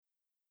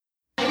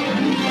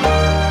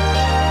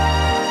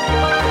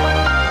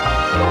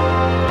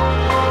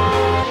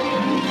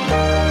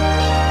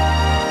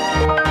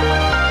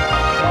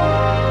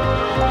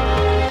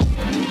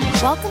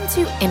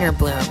to Inner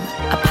Bloom,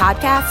 a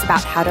podcast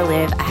about how to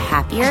live a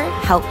happier,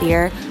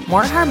 healthier,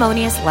 more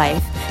harmonious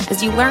life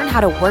as you learn how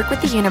to work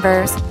with the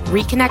universe,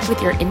 reconnect with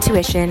your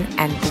intuition,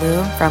 and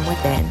bloom from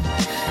within.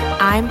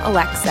 I'm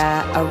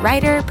Alexa, a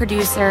writer,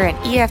 producer, and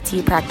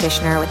EFT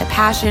practitioner with a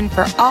passion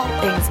for all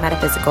things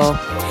metaphysical.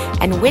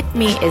 And with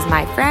me is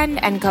my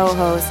friend and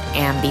co-host,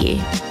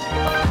 Ambi.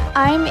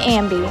 I'm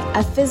Ambi,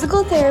 a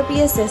physical therapy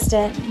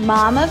assistant,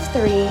 mom of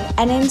 3,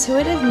 an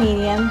intuitive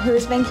medium who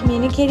has been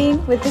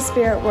communicating with the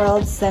spirit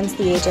world since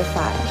the age of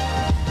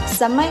 5.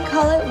 Some might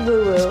call it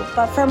woo-woo,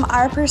 but from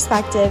our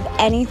perspective,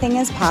 anything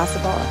is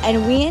possible,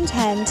 and we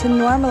intend to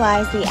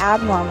normalize the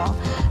abnormal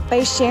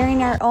by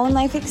sharing our own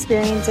life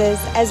experiences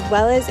as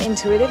well as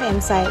intuitive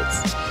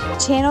insights,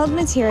 channeled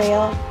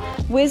material,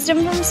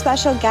 wisdom from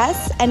special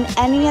guests, and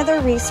any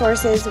other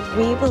resources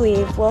we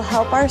believe will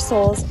help our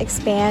souls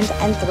expand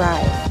and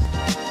thrive.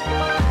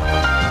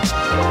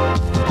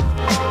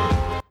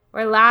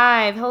 We're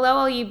live. Hello,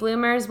 all you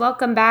bloomers.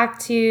 Welcome back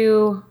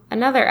to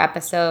another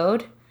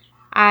episode.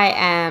 I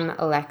am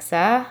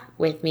Alexa.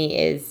 With me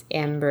is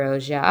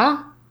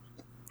Ambrosia.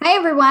 Hi,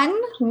 everyone.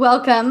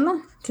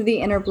 Welcome to the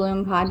Inner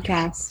Bloom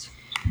podcast.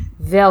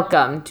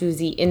 Welcome to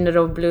the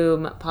Inner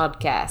Bloom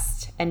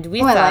podcast. And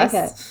with us... I like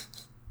it.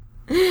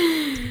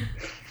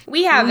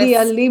 We have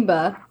Leah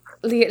Liba.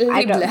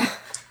 That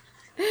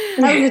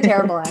was a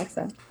terrible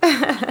accent.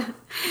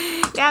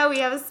 Yeah, we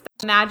have a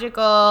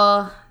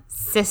magical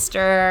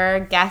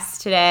sister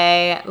guest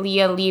today.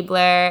 Leah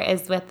Liebler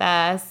is with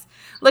us,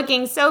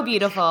 looking so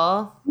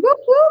beautiful. Whoop,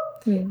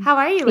 whoop. How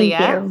are you, Leah?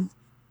 Thank you.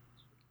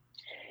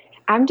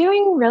 I'm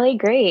doing really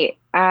great.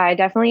 I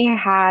definitely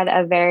had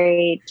a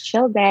very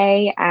chill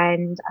day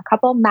and a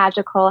couple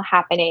magical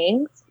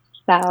happenings.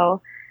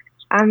 So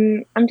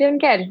I'm doing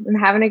good. I'm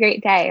having a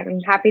great day. I'm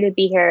happy to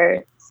be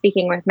here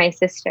speaking with my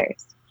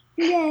sisters.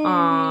 Yay.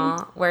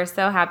 Aw, we're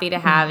so happy to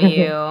have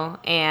you.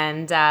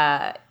 And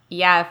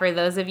yeah, for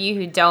those of you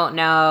who don't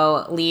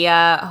know,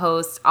 Leah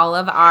hosts all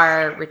of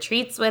our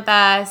retreats with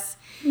us.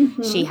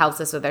 Mm-hmm. She helps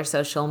us with our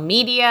social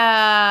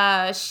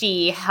media.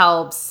 She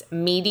helps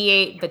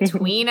mediate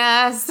between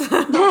us.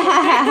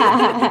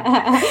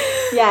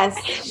 Yes,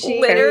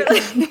 she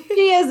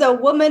is a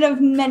woman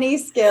of many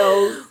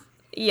skills.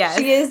 Yes.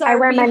 She is our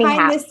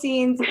behind the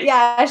scenes.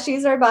 Yeah,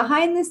 she's our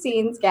behind the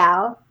scenes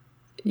gal.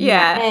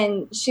 Yeah.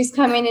 And she's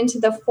coming into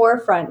the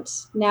forefront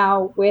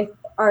now with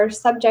our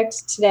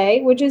subject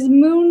today, which is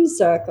moon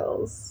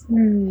circles.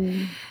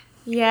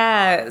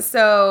 Yeah.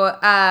 So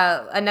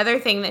another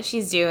thing that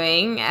she's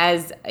doing,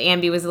 as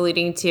Ambi was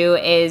alluding to,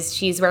 is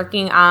she's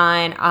working with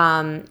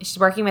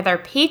our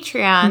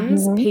Patreons.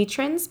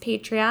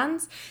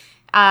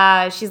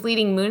 She's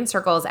leading moon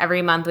circles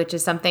every month, which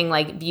is something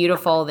like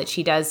beautiful that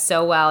she does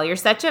so well. You're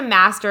such a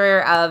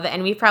master of,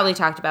 and we've probably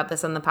talked about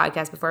this on the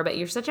podcast before, but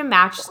you're such a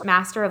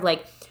master of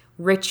like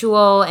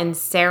ritual and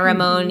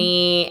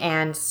ceremony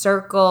and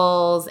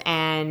circles,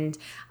 and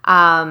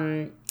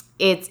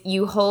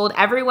you hold,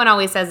 everyone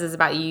always says this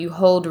about you, you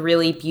hold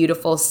really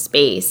beautiful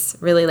space,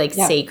 really like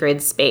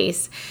sacred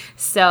space.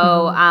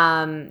 So,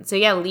 so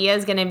yeah,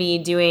 Leah's going to be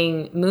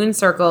doing moon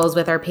circles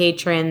with our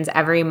patrons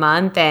every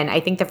month. And I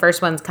think the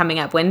first one's coming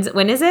up. When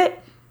is it?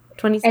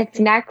 22nd?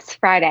 It's next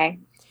Friday.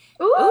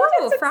 Ooh,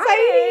 that's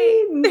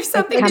Friday. Exciting. There's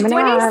something to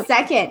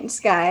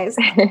 22nd, guys.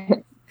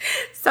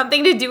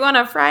 Something to do on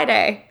a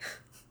Friday.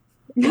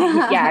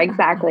 Yeah,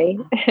 exactly.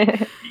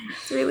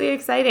 It's really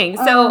exciting.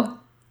 So,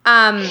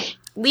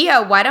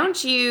 Leah, why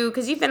don't you,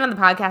 because you've been on the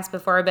podcast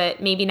before, but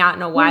maybe not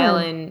in a while,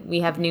 and we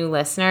have new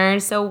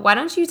listeners. So why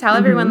don't you tell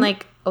everyone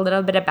like a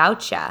little bit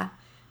about you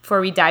before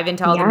we dive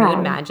into all the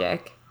moon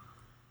magic?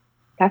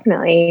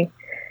 Definitely.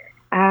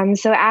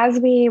 So as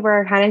we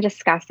were kind of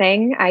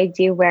discussing, I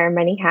do wear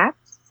many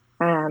hats.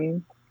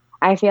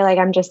 I feel like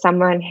I'm just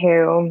someone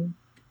who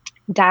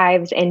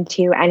dives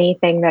into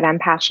anything that I'm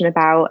passionate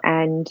about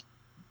and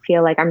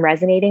feel like I'm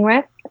resonating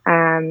with.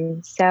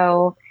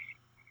 So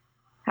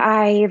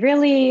I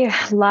really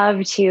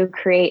love to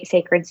create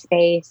sacred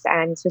space,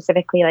 and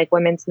specifically like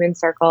women's moon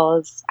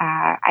circles.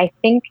 I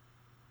think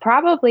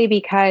probably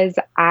because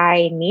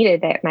I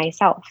needed it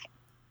myself.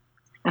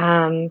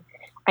 I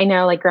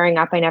know like growing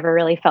up, I never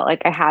really felt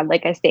like I had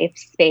like a safe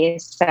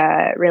space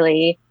to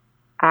really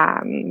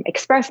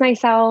express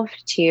myself,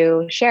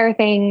 to share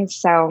things.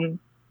 So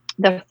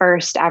the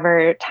first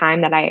ever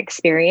time that I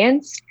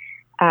experienced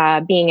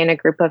being in a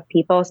group of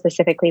people,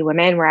 specifically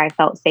women, where I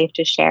felt safe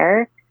to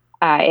share,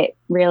 it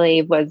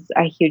really was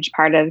a huge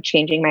part of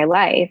changing my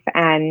life.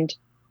 And,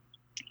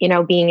 you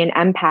know, being an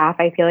empath,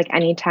 I feel like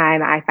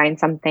anytime I find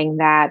something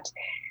that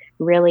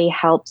really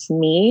helps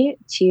me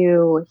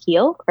to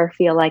heal or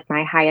feel like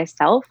my highest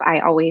self,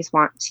 I always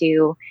want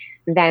to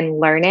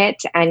then learn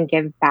it and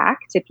give back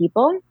to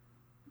people.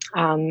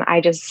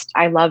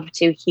 I love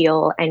to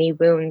heal any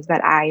wounds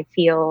that I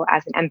feel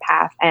as an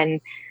empath.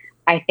 And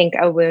I think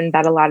a wound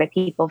that a lot of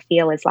people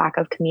feel is lack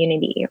of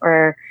community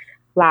or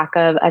lack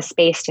of a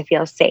space to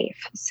feel safe.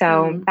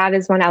 So that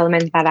is one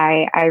element that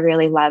I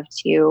really love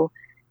to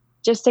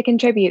just to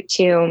contribute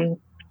to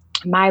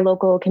my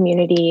local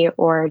community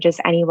or just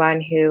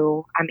anyone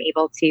who I'm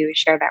able to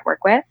share that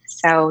work with.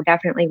 So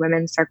definitely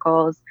women's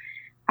circles,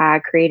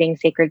 creating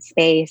sacred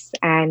space.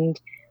 And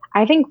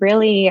I think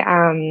really,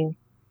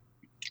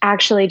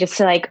 actually just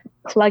to like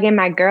plug in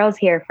my girls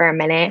here for a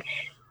minute,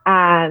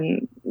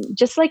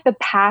 just like the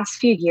past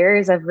few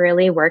years of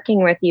really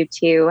working with you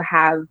two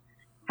have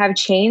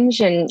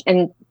changed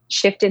and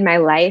shifted my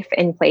life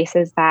in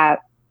places that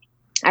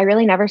I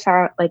really never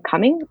saw like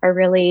coming or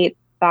really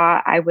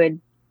thought I would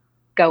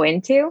go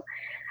into.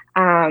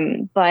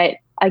 But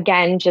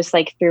again, just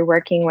like through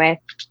working with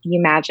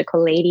you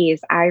magical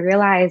ladies, I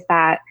realized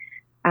that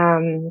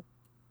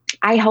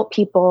I help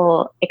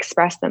people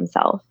express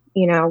themselves,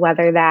 you know,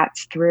 whether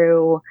that's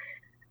through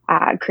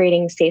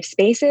creating safe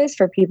spaces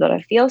for people to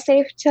feel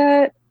safe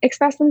to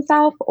express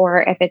themselves,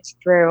 or if it's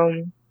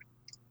through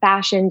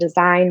fashion,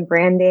 design,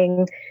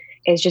 branding,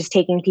 is just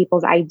taking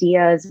people's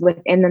ideas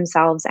within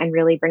themselves and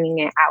really bringing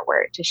it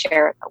outward to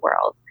share with the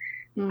world.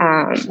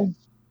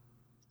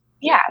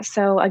 Yeah.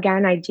 So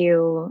again, I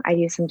do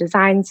some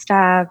design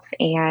stuff,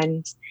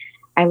 and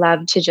I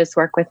love to just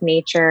work with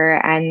nature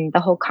and the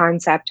whole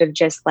concept of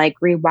just like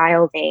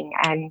rewilding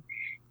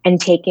and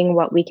taking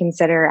what we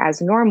consider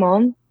as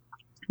normal,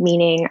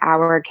 meaning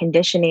our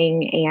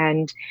conditioning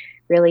and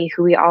really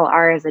who we all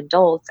are as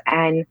adults,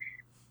 and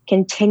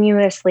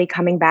continuously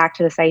coming back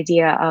to this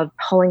idea of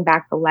pulling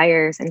back the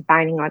layers and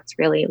finding what's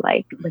really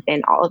like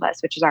within all of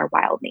us, which is our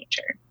wild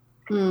nature.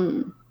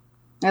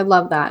 I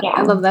love that. Yeah.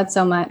 I love that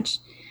so much.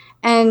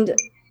 And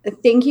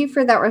thank you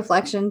for that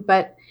reflection.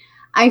 But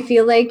I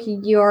feel like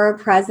your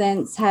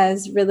presence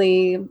has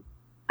really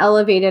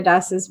elevated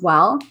us as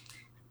well.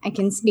 I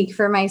can speak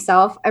for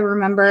myself. I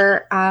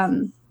remember,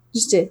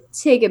 just to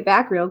take it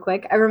back real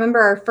quick, I remember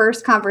our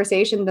first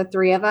conversation, the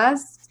three of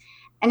us,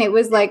 and it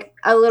was like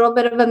a little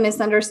bit of a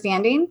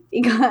misunderstanding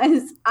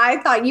because I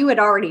thought you had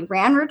already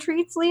ran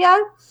retreats, Leah.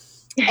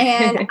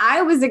 And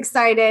I was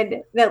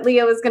excited that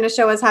Leah was going to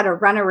show us how to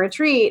run a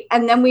retreat.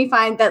 And then we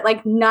find that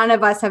like none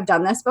of us have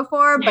done this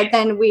before, but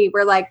then we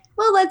were like,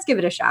 well, let's give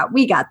it a shot.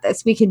 We got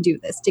this. We can do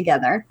this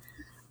together.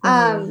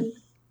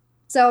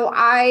 So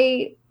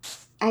I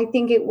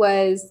think it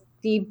was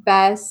the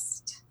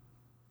best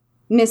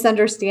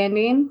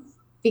misunderstanding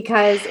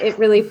because it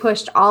really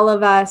pushed all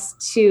of us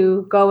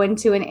to go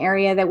into an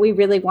area that we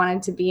really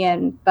wanted to be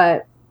in,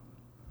 but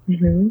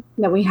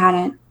that we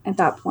hadn't at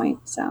that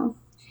point. So,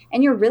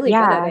 and you're really good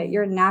at it.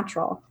 You're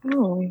natural.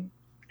 Oh,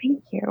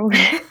 thank you.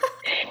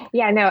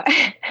 Yeah, no.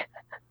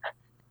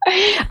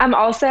 I'm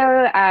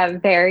also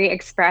very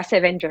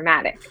expressive and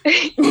dramatic.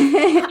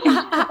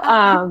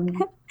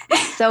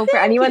 So for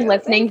anyone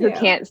listening who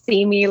can't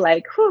see me,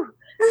 like,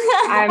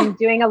 I'm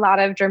doing a lot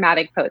of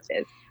dramatic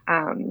poses.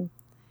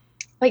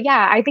 But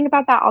yeah, I think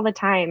about that all the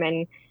time.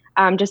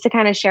 And just to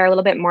kind of share a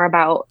little bit more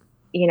about,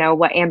 you know,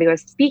 what Ambi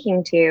was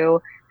speaking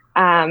to,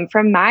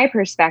 from my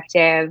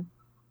perspective,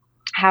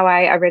 how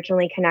I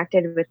originally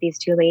connected with these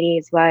two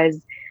ladies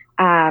was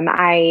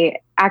I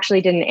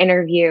actually did an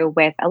interview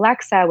with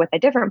Alexa with a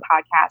different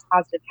podcast,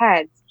 Positive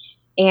Heads.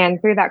 And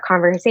through that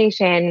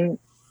conversation,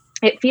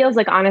 it feels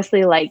like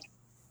honestly like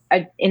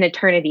an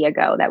eternity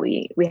ago that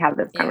we had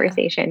this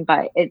conversation,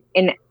 but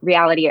in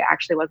reality, it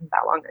actually wasn't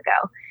that long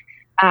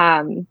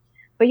ago.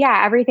 But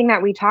yeah, everything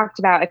that we talked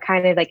about, it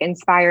kind of like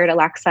inspired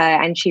Alexa,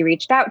 and she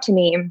reached out to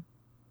me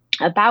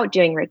about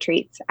doing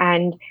retreats,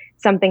 and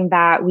something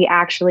that we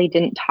actually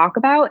didn't talk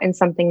about and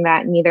something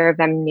that neither of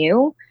them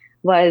knew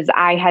was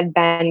I had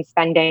been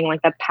spending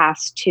like the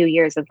past 2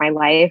 years of my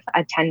life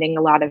attending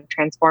a lot of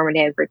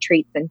transformative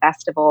retreats and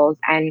festivals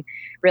and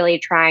really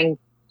trying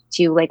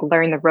to like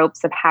learn the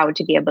ropes of how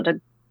to be able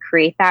to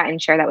create that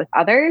and share that with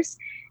others.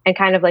 And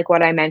kind of like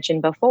what I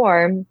mentioned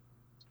before,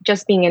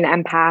 just being an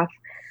empath,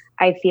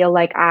 I feel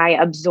like I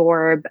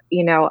absorb,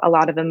 you know, a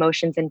lot of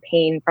emotions and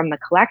pain from the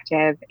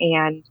collective.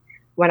 And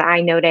when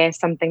I notice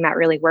something that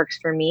really works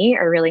for me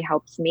or really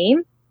helps me,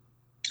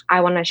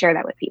 I want to share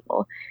that with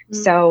people.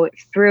 So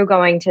through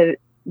going to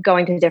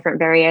different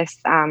various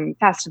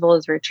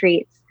festivals,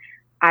 retreats,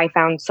 I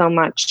found so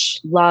much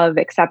love,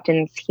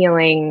 acceptance,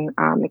 healing,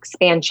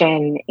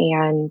 expansion.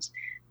 And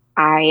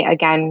I,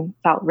 again,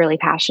 felt really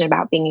passionate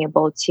about being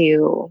able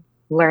to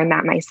learn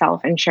that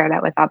myself and share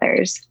that with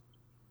others.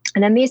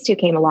 And then these two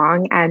came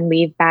along, and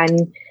we've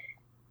been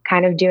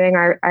kind of doing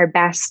our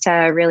best to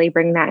really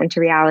bring that into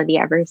reality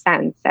ever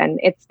since. And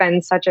it's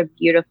been such a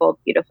beautiful,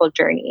 beautiful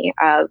journey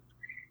of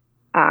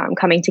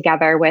coming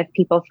together with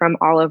people from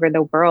all over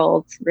the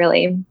world,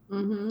 really.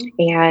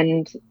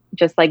 And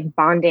just like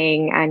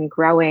bonding and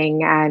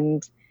growing,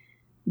 and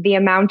the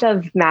amount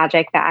of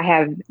magic that I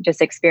have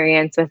just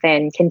experienced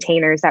within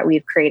containers that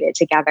we've created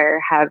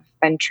together have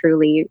been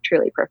truly,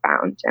 truly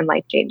profound and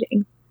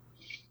life-changing.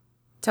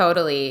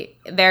 Totally.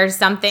 There's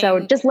something. So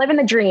just living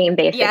the dream,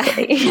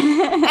 basically.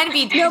 Yeah. And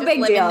be no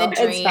big deal.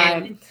 It's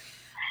fine.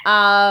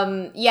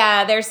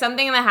 Yeah, there's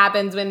something that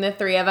happens when the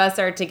three of us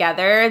are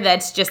together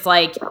that's just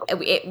like,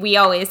 we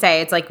always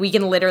say, it's like we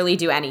can literally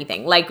do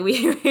anything. Like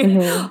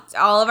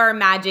all of our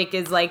magic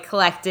is like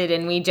collected,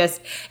 and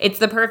it's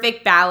the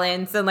perfect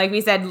balance. And like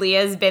we said,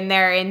 Leah's been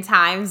there in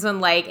times when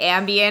like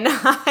Ambi and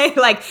I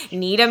like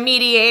need a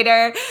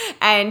mediator,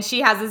 and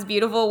she has this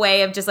beautiful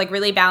way of just like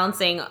really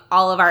balancing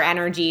all of our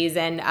energies.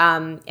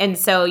 And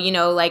so,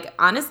 like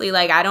honestly,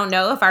 like I don't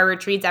know if our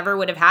retreats ever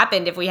would have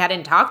happened if we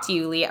hadn't talked to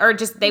you, Leah, or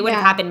just they would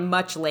have happened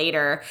much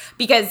later,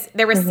 because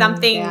there was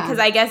something, because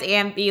I guess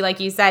Ambi, like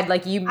you said,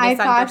 like you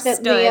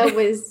misunderstood.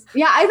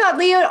 I thought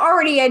Leah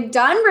already had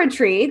done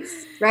retreats,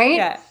 right?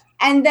 Yeah.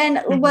 And then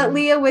what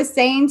Leah was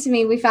saying to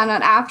me, we found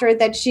out after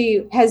that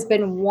she has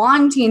been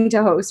wanting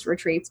to host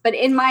retreats, but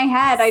in my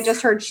head, I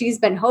just heard she's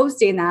been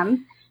hosting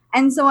them.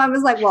 And so I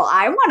was like, well,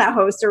 I want to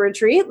host a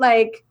retreat.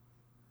 Like,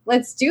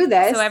 let's do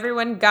this. So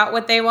everyone got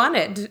what they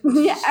wanted.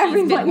 Yeah,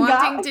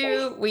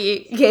 everyone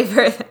we gave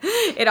her,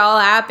 it all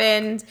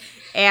happened.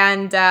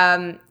 And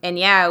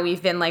yeah,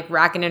 we've been like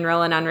rocking and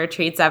rolling on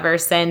retreats ever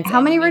since.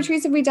 How many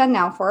retreats have we done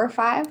now? 4 or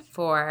 5?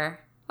 4.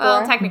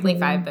 Well, technically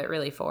 5, but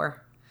really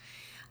 4.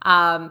 4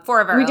 of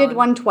our own. We did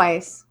one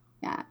twice.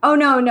 Yeah. Oh,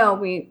 no.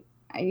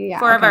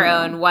 4 of our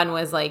own. One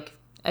was like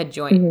a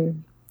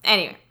joint.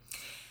 Anyway.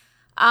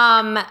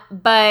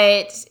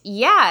 But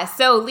yeah,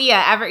 so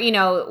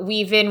Leah,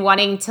 we've been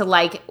wanting to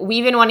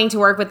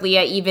work with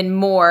Leah even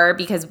more,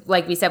 because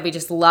like we said, we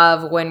just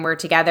love when we're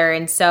together.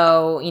 And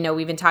so,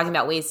 we've been talking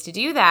about ways to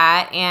do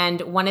that.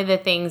 And one of the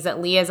things that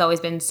Leah's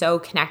always been so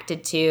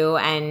connected to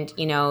and,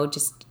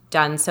 just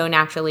done so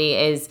naturally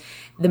is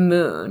the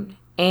moon.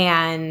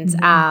 And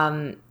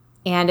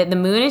the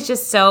moon is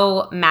just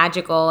so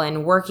magical,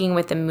 and working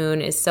with the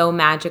moon is so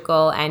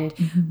magical, and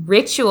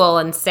ritual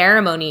and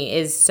ceremony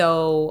is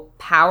so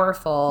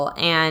powerful.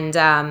 And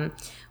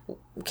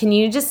can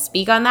you just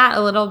speak on that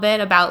a little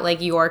bit about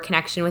like your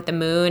connection with the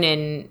moon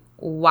and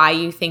why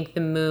you think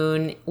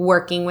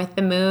working with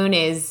the moon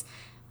is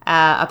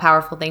a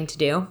powerful thing to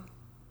do?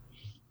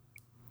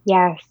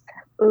 Yes.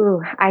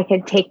 Ooh, I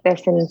could take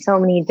this in so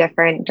many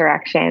different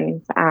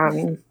directions.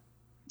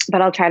 But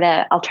I'll try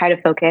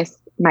to focus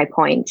my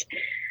point.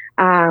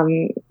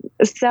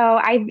 So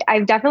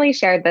I've definitely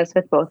shared this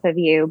with both of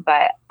you,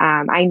 but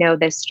I know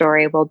this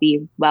story will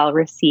be well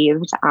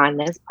received on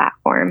this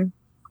platform.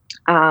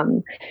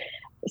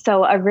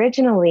 So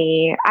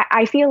originally,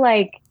 I feel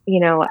like,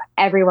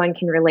 everyone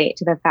can relate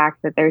to the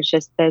fact that there's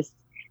just this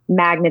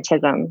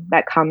magnetism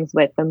that comes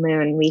with the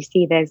moon. We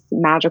see this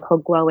magical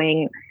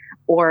glowing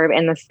orb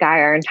in the sky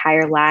our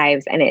entire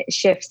lives, and it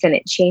shifts and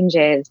it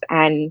changes.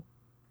 And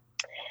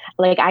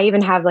like, I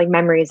even have like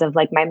memories of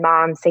like my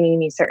mom singing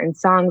me certain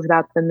songs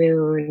about the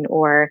moon,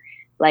 or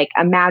like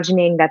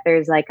imagining that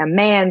there's like a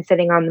man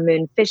sitting on the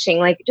moon fishing,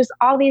 like just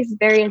all these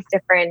various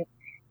different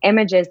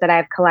images that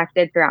I've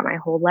collected throughout my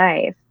whole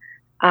life.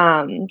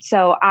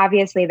 So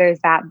obviously there's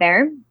that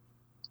there.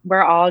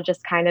 We're all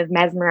just kind of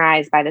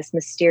mesmerized by this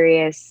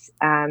mysterious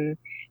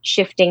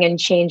shifting and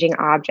changing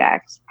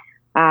object.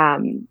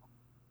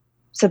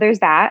 So there's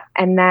that.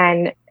 And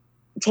then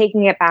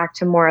taking it back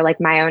to more like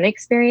my own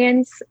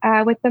experience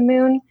with the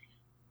moon,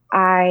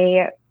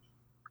 I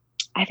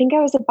think I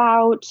was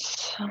about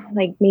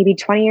like maybe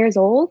 20 years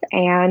old,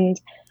 and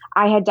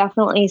I had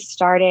definitely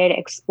started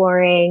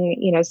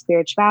exploring,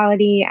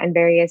 spirituality and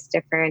various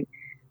different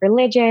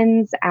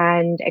religions,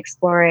 and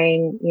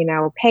exploring,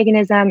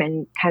 paganism,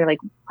 and kind of like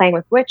playing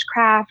with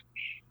witchcraft.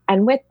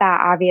 And with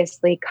that,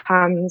 obviously,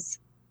 comes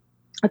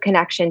a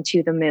connection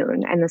to the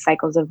moon and the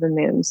cycles of the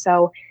moon.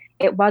 So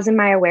it was in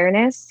my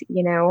awareness,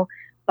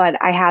 but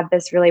I had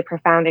this really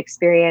profound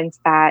experience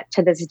that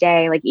to this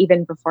day, like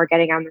even before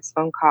getting on this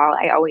phone call,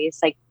 I always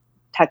like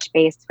touch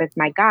base with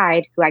my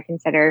guide, who I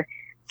consider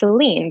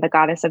Selene, the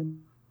goddess of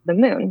the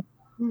moon.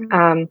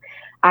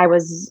 I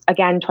was,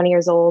 again, 20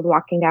 years old,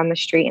 walking down the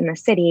street in the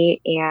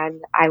city, and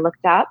I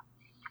looked up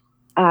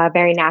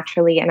very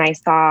naturally, and I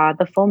saw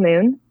the full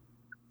moon.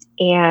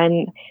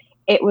 And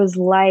it was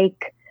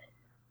like,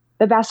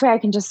 the best way I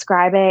can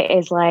describe it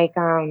is like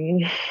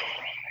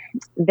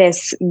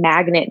this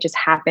magnet just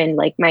happened,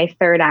 like my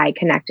third eye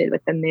connected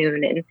with the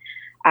moon. And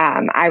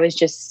I was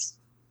just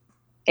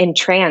in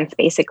trance,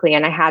 basically.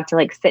 And I had to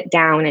like sit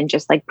down and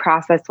just like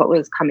process what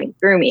was coming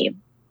through me.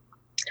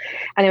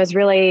 And it was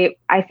really,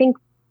 I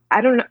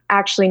don't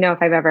actually know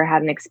if I've ever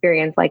had an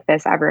experience like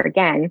this ever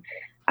again.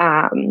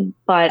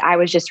 But I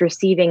was just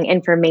receiving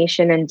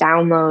information and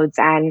downloads.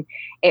 And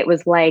it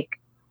was like,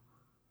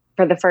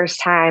 for the first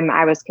time,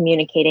 I was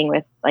communicating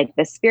with like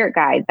the spirit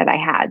guide that I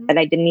had that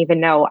I didn't even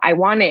know I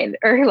wanted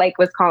or like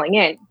was calling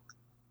in.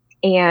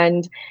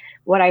 And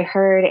what I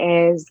heard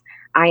is,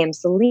 I am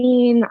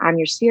Selene. I'm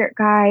your spirit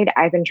guide.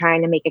 I've been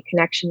trying to make a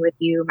connection with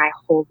you my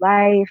whole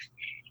life.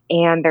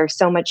 And there's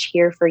so much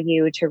here for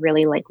you to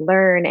really like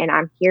learn. And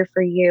I'm here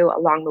for you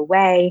along the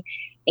way.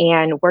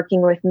 And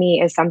working with me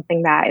is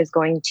something that is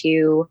going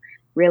to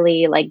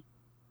really like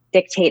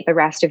dictate the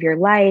rest of your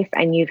life.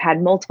 And you've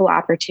had multiple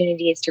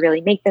opportunities to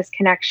really make this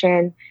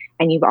connection.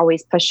 and you've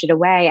always pushed it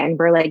away. And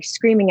we're like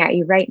screaming at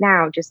you right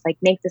now, just like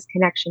make this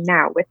connection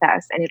now with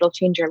us and it'll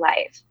change your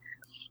life.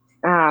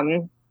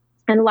 And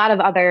a lot of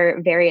other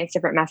various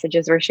different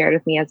messages were shared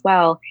with me as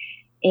well.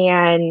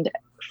 And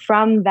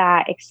from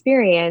that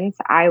experience,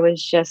 I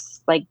was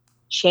just like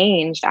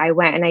changed. I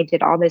went and I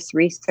did all this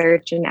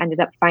research and ended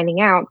up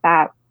finding out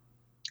that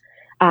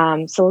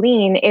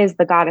Selene is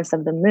the goddess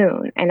of the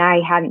moon. And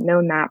I hadn't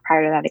known that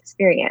prior to that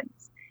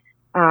experience.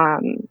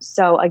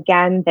 So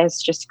again,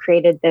 this just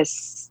created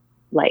this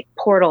like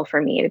portal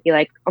for me to be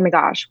like, oh my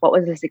gosh, what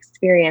was this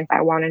experience?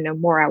 I want to know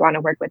more. I want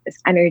to work with this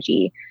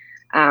energy.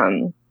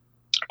 And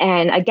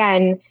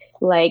again,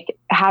 like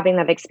having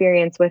that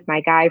experience with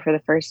my guide for the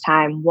first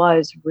time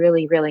was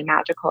really, really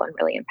magical and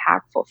really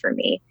impactful for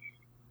me.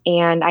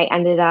 And I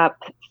ended up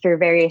through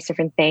various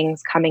different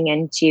things coming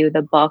into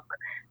the book,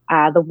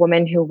 The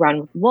Woman Who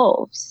Run with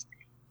Wolves.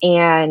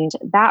 And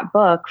that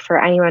book,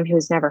 for anyone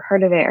who's never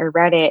heard of it or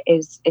read it,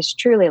 is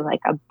truly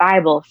like a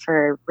Bible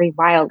for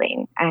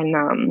rewilding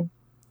and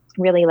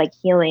really like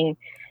healing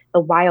the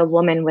wild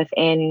woman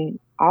within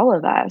all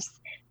of us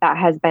that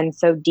has been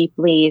so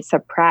deeply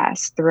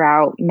suppressed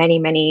throughout many,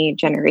 many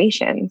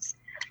generations.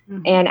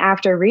 Mm-hmm. And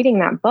after reading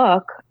that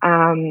book,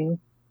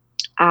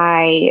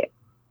 I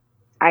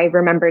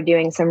remember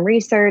doing some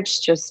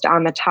research just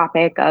on the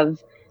topic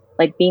of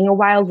like being a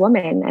wild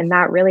woman, and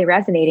that really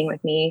resonating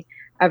with me,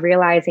 of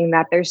realizing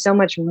that there's so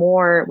much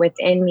more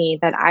within me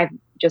that I've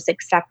just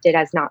accepted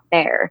as not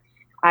there.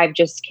 I've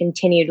just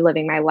continued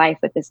living my life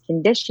with this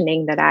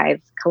conditioning that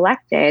I've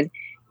collected.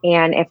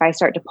 And if I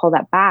start to pull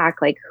that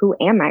back, like, who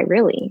am I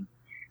really?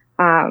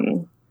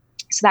 So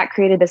that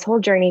created this whole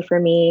journey for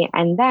me.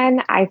 And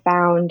then I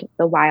found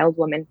the Wild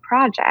Woman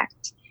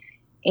Project.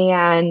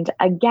 And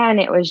again,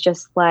 it was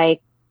just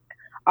like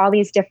all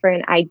these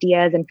different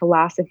ideas and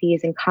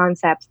philosophies and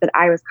concepts that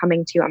I was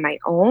coming to on my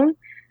own.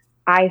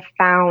 I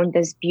found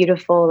this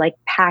beautiful, like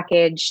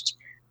packaged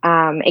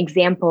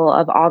example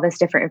of all this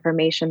different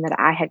information that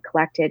I had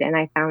collected. And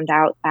I found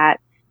out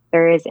that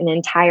there is an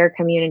entire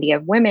community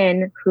of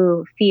women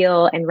who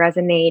feel and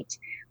resonate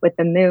with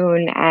the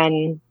moon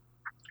and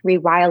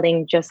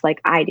rewilding just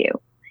like I do.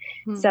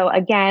 Hmm. So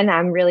again,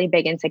 I'm really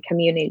big into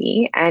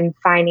community, and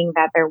finding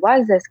that there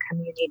was this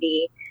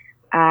community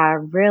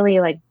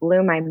really like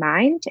blew my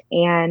mind.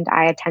 And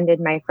I attended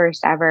my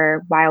first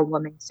ever Wild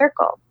Woman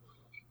Circle.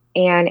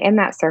 And in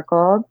that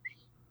circle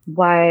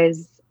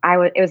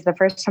it was the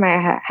first time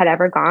I had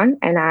ever gone,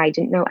 and I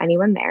didn't know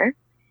anyone there.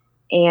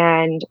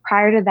 And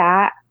prior to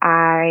that,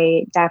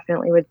 I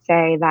definitely would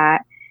say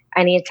that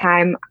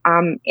anytime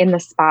I'm in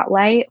the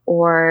spotlight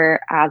or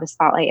the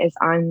spotlight is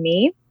on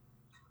me,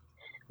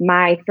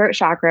 my throat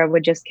chakra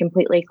would just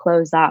completely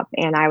close up,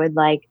 and I would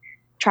like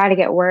try to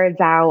get words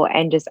out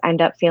and just end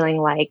up feeling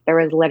like there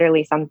was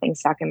literally something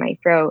stuck in my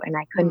throat and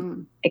I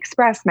couldn't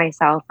express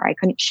myself, or I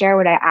couldn't share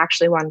what I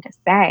actually wanted to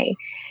say.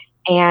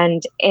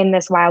 And in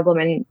this Wild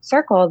Woman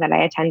Circle that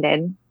I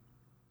attended,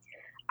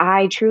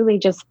 I truly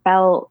just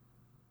felt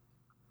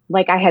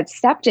like I had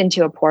stepped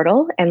into a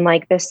portal, and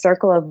like this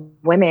circle of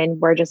women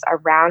were just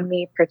around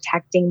me,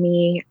 protecting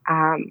me.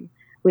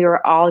 We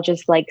were all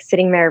just like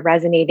sitting there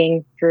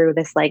resonating through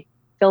this like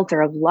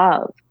filter of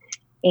love.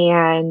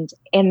 And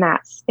in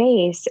that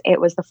space, it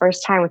was the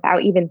first time,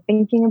 without even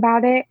thinking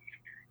about it,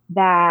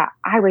 that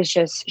I was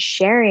just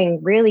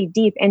sharing really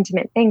deep,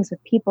 intimate things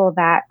with people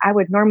that I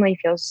would normally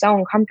feel so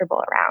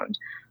uncomfortable around.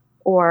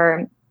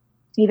 Or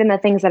even the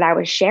things that I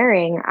was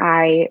sharing,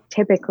 I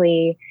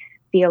typically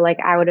feel like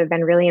I would have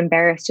been really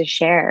embarrassed to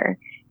share.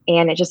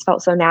 And it just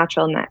felt so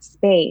natural in that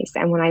space.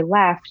 And when I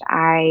left,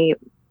 I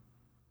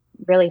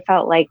really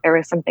felt like there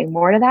was something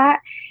more to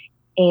that.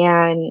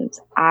 And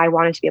I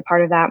wanted to be a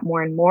part of that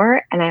more and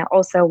more. And I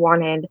also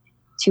wanted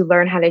to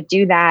learn how to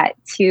do that,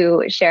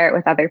 to share it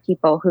with other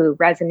people who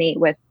resonate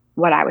with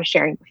what I was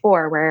sharing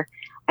before, where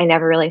I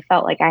never really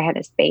felt like I had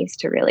a space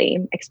to really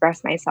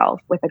express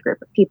myself with a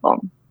group of people.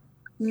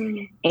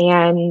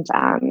 And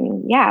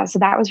so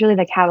that was really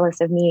the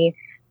catalyst of me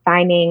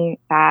finding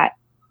that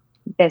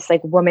this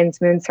like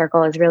Woman's Moon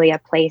Circle is really a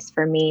place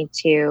for me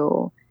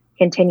to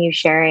continue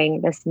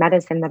sharing this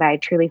medicine that I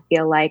truly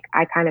feel like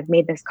I kind of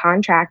made this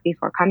contract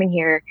before coming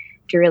here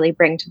to really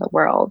bring to the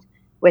world,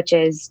 which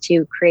is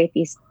to create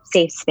these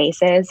safe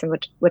spaces, and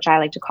which I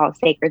like to call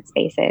sacred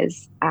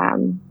spaces,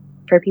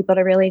 for people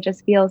to really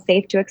just feel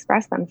safe to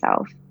express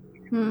themselves.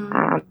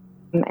 And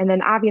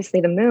then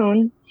obviously the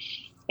moon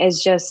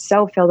is just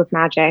so filled with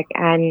magic,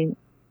 and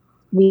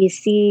we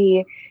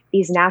see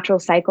these natural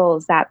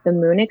cycles that the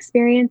moon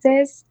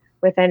experiences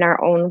within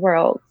our own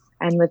worlds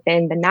and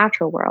within the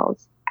natural world.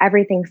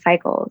 Everything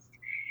cycles.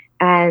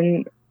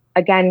 And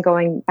again,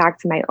 going back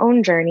to my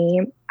own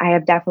journey, I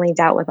have definitely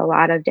dealt with a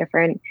lot of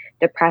different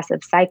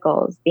depressive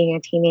cycles, being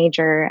a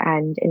teenager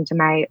and into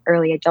my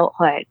early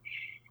adulthood.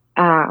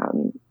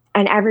 And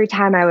every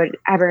time I would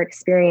ever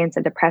experience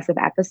a depressive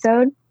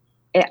episode,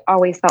 it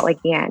always felt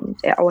like the end.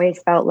 It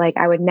always felt like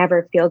I would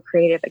never feel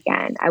creative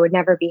again. I would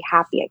never be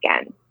happy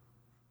again.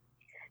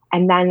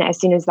 And then as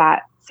soon as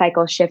that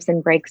cycle shifts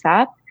and breaks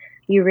up,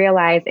 you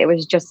realize it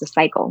was just a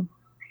cycle.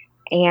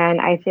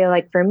 And I feel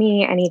like for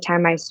me,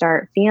 anytime I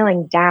start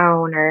feeling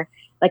down or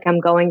like I'm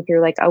going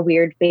through like a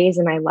weird phase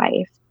in my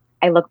life,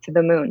 I look to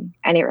the moon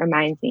and it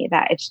reminds me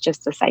that it's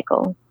just a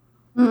cycle.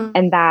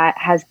 And that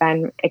has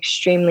been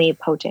extremely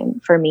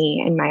potent for me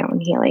in my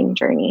own healing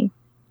journey.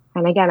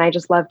 And again, I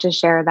just love to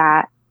share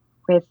that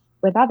with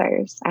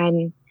others.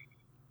 And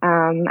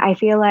I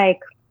feel like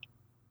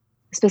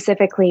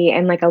specifically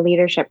in like a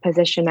leadership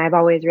position, I've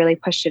always really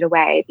pushed it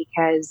away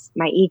because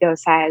my ego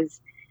says,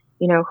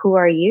 you know, who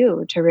are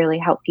you to really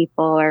help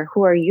people, or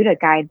who are you to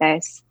guide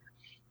this?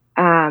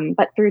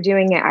 But through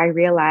doing it, I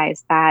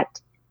realized that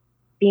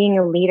being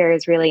a leader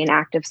is really an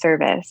act of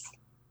service,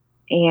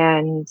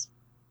 and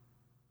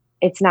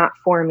it's not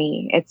for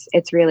me.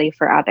 It's really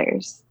for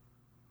others.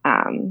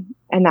 And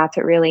that's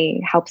what really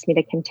helps me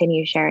to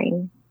continue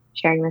sharing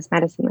this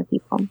medicine with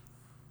people.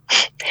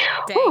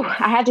 Ooh,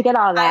 I had to get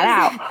all that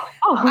out.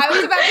 Oh.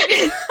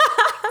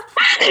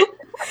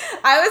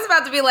 I was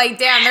about to be like,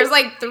 damn, there's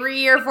like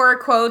 3 or 4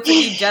 quotes that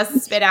you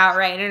just spit out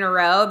right in a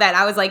row that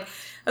I was like,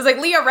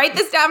 Leah, write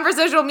this down for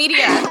social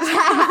media.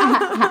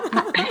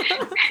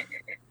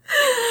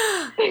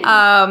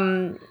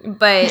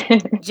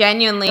 But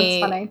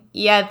genuinely,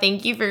 yeah,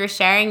 thank you for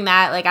sharing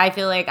that. Like, I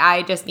feel like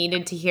I just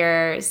needed to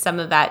hear some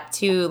of that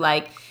too,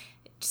 like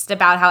just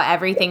about how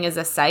everything is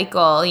a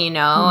cycle, you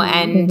know,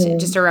 and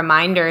just a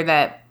reminder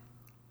that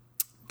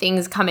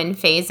things come in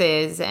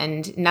phases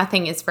and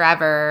nothing is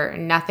forever.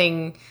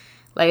 Nothing,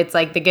 like, it's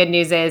like the good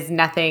news is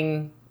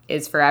nothing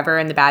is forever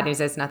and the bad news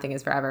is nothing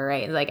is forever,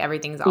 right? Like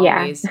everything's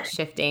always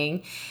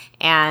shifting.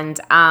 And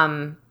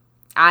I'm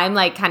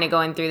like kind of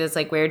going through this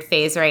like weird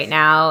phase right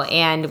now.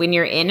 And when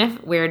you're in a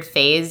weird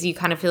phase, you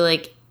kind of feel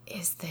like,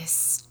 is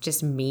this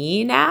just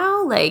me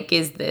now? Like,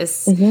 is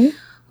this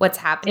what's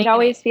happening? It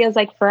always feels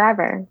like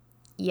forever.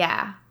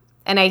 Yeah.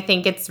 And I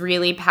think it's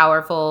really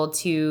powerful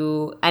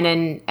to,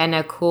 and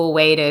a cool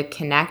way to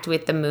connect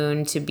with the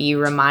moon, to be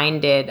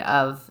reminded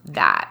of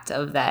that,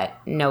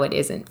 no, it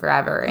isn't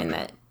forever. And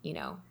that, you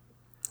know,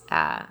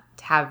 to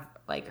have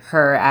like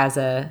her as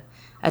a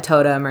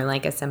totem or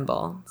like a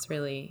symbol. It's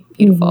really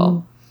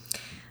beautiful.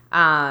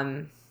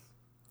 Yeah.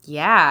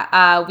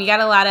 We got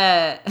a lot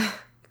of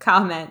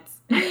comments.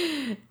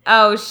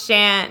 Oh,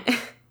 Shan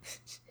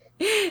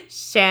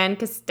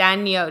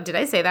Castano. Did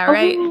I say that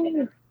right?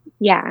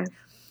 Yeah.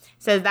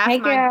 Says, that's my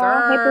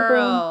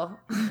girl.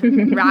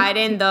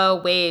 Riding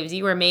the waves.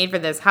 You were made for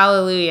this.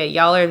 Hallelujah.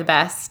 Y'all are the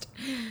best.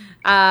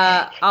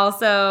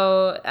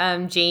 Also,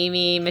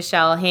 Jamie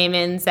Michelle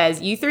Heyman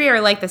says, you 3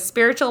 are like the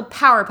spiritual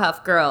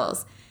Powerpuff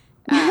Girls.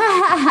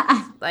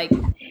 Like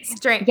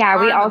strength. Yeah,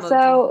 we also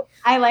emoji.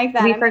 I like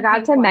that. We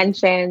forgot to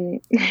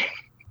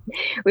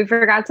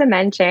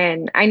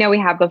mention, I know we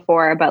have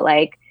before, but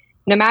like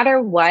no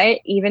matter what,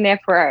 even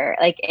if we're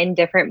like in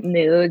different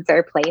moods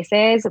or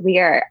places, we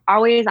are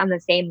always on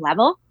the same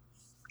level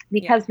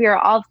because we are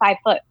all 5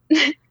 foot.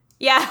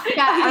 Yeah.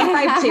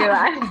 I'm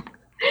 5'2".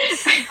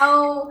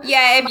 Oh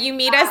yeah, if you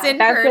meet us in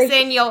person,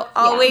 like, you'll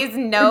always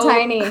know. We're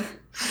tiny.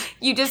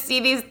 You just see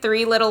these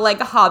 3 little like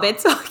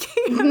hobbits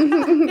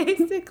walking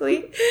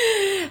basically.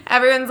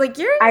 Everyone's like,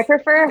 I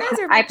prefer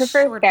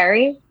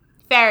fairy.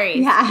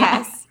 Fairies,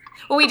 yes.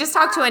 Well, we just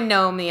talked to a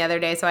gnome the other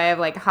day, so I have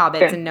like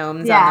hobbits and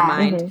gnomes on the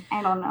mind.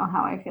 I don't know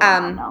how I feel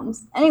about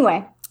gnomes.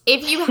 Anyway.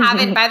 If you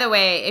haven't, by the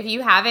way, if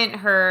you haven't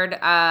heard,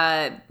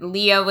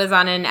 Leah was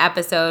on an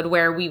episode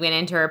where we went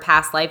into her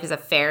past life as a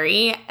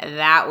fairy.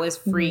 That was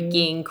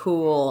freaking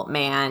cool,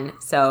 man.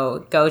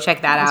 So go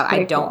check that out.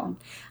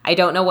 I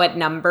don't know what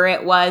number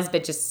it was,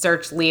 but just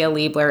search Leah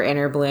Liebler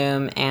Inner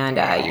Bloom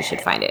and you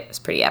should find it. It was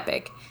pretty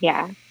epic.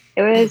 Yeah.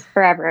 It was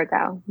forever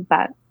ago,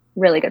 but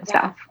really good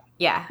stuff.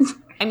 Yeah.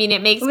 I mean,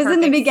 it makes it was in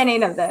the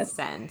beginning of this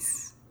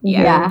sense.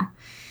 Yeah.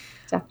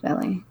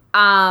 Definitely.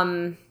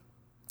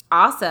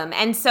 Awesome.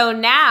 And so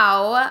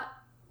now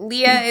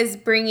Leah is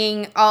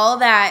bringing all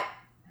that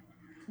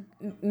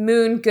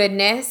moon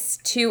goodness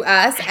to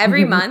us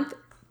every month.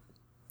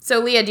 So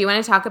Leah, do you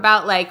want to talk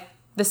about like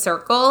the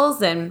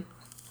circles and...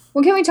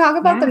 Well, can we talk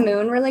about the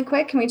moon really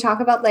quick? Can we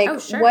talk about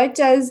like what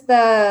does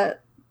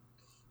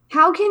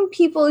how can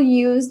people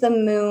use the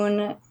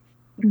moon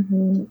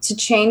to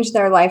change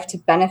their life to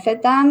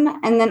benefit them?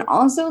 And then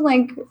also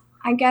like,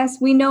 I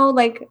guess we know,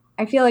 like,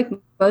 I feel like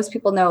most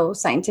people know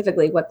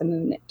scientifically what the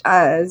moon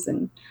does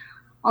and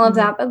all of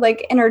that, but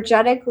like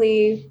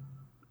energetically,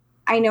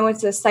 I know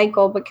it's a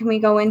cycle, but can we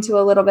go into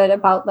a little bit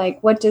about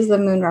like, what does the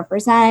moon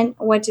represent?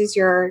 What does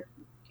your,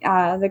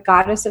 the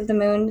goddess of the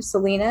moon,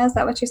 Selena, is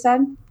that what you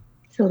said?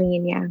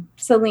 Selene, yeah.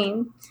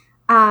 Selene.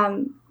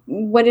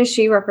 What does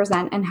she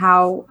represent and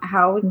how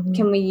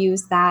can we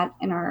use that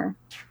in our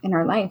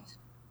life?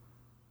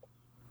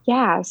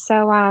 Yeah.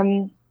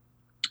 So,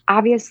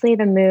 obviously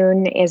the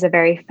moon is a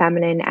very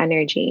feminine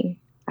energy.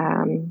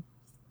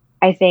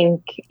 I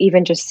think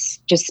even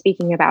just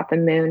speaking about the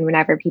moon,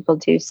 whenever people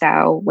do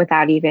so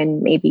without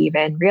maybe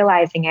even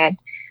realizing it,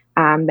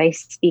 they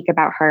speak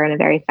about her in a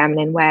very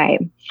feminine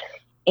way.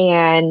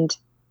 And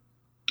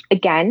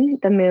again,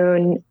 the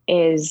moon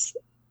is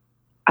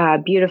a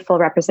beautiful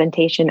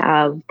representation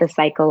of the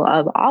cycle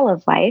of all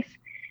of life.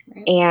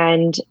 Right.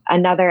 And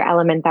another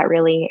element that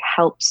really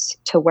helps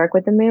to work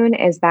with the moon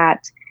is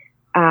that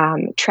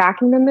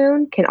tracking the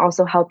moon can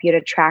also help you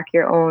to track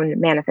your own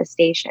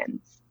manifestations.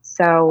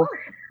 So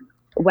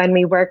when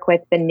we work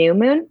with the new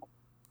moon,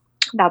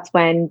 that's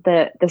when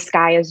the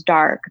sky is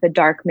dark, the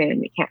dark moon.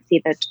 We can't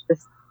see the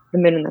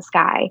moon in the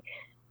sky.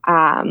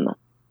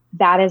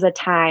 That is a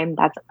time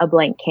that's a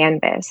blank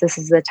canvas. This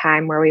is the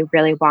time where we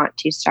really want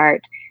to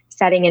start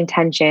setting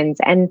intentions,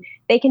 and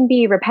they can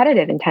be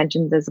repetitive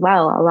intentions as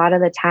well. A lot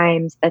of the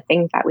times, the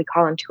things that we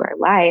call into our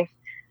life,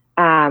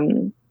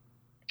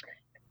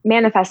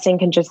 manifesting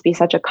can just be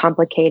such a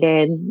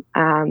complicated,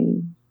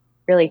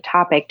 really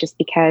topic, just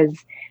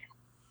because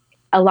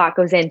a lot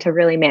goes into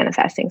really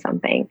manifesting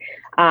something.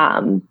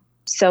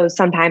 So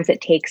sometimes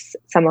it takes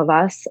some of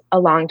us a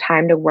long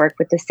time to work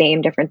with the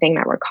same different thing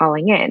that we're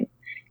calling in.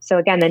 So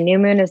again, the new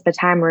moon is the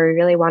time where we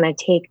really want to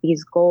take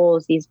these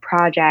goals, these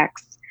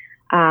projects,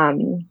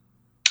 and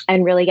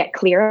really get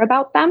clear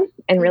about them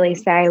and really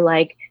say,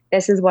 like,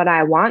 this is what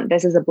I want.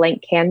 This is a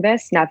blank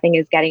canvas. Nothing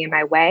is getting in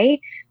my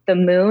way. The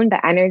moon,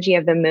 the energy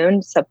of the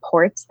moon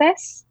supports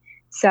this.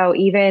 So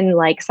even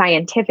like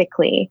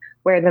scientifically,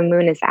 where the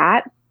moon is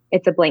at,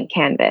 it's a blank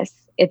canvas.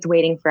 It's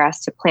waiting for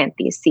us to plant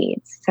these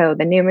seeds. So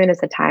the new moon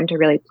is a time to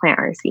really plant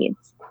our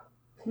seeds.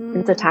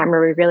 It's a time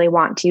where we really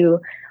want to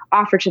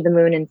offer to the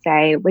moon and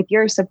say, with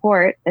your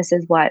support, this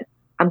is what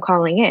I'm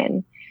calling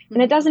in.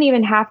 And it doesn't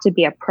even have to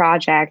be a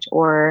project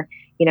or,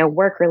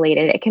 work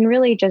related. It can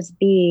really just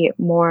be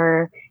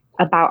more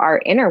about our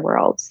inner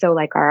world. So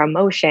like our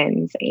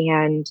emotions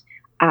and,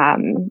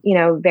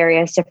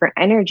 various different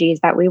energies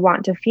that we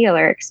want to feel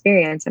or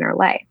experience in our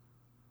life.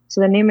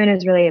 So the new moon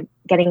is really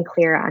getting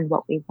clear on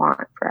what we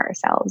want for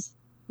ourselves.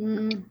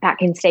 That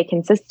can stay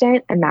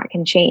consistent and that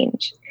can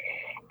change.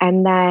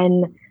 And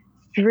then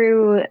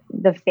through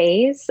the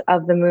phase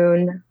of the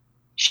moon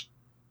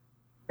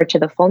to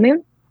the full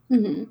moon,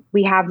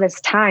 we have this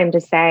time to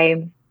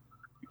say,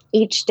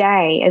 each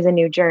day is a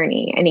new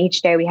journey, and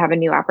each day we have a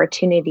new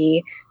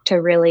opportunity to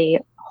really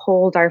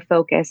hold our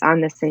focus on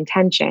this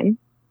intention,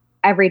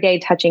 every day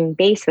touching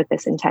base with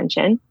this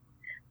intention,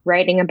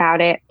 writing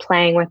about it,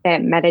 playing with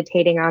it,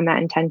 meditating on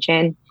that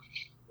intention.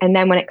 And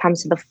then when it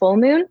comes to the full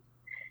moon,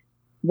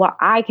 what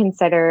I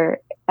consider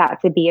that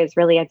to be is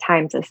really a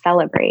time to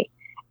celebrate.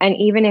 And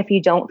even if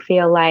you don't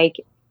feel like,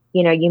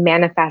 you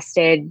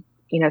manifested,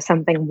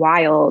 something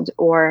wild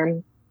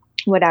or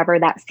whatever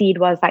that seed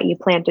was that you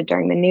planted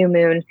during the new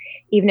moon,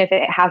 even if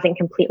it hasn't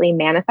completely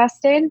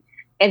manifested,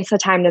 it's a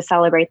time to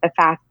celebrate the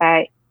fact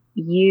that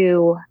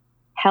you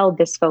held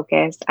this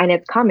focus and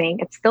it's coming.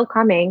 It's still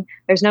coming.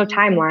 There's no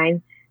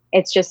timeline.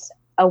 It's just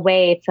a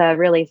way to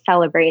really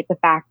celebrate the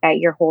fact that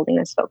you're holding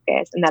this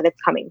focus and that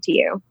it's coming to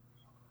you.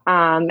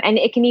 And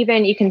it can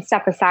you can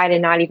step aside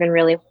and not even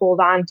really hold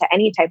on to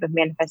any type of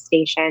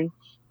manifestation.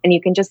 And you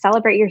can just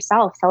celebrate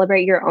yourself,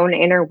 celebrate your own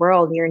inner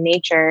world, your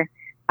nature,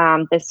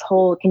 this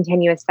whole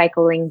continuous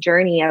cycling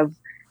journey of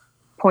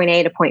point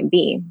A to point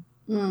B.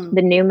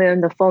 The new moon,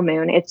 the full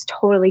moon, it's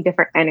totally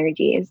different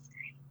energies.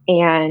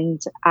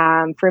 And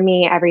for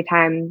me, every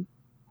time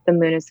the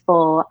moon is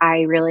full,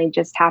 I really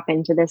just tap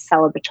into this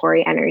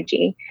celebratory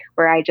energy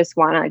where I just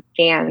want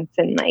to dance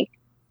and like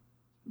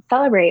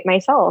celebrate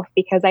myself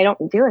because I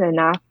don't do it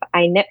enough.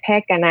 I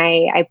nitpick and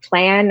I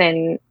plan,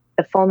 and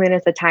the full moon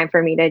is a time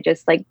for me to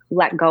just like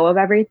let go of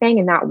everything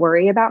and not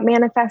worry about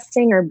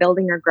manifesting or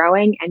building or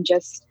growing and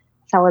just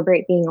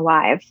celebrate being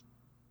alive.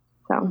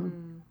 So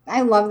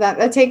I love that.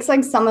 That takes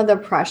like some of the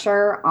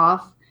pressure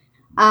off.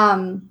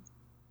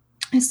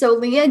 So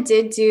Leah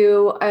did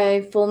do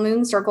a full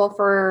moon circle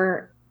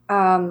for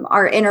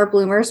our Inner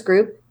Bloomers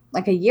group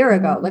like a year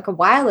ago, like a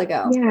while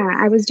ago. Yeah,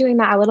 I was doing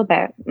that a little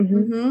bit.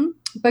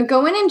 But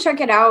go in and check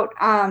it out.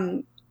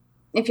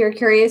 If you're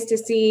curious to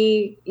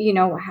see,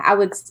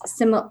 how it's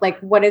similar, like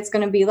what it's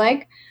going to be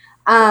like.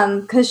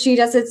 Cause she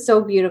does it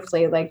so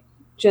beautifully, like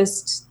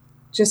just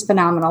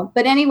phenomenal.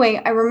 But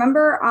anyway, I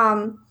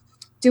remember,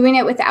 doing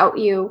it without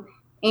you,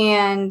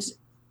 and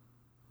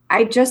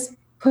I just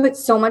put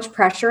so much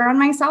pressure on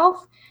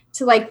myself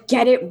to like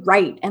get it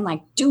right and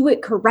like do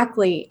it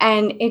correctly.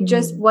 And it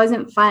just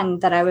wasn't fun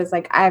that I was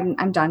like,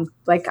 I'm done.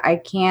 Like, I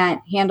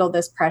can't handle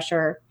this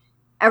pressure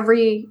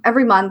every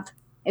month.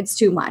 It's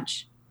too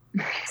much.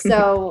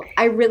 So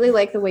I really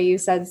like the way you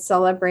said,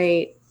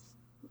 celebrate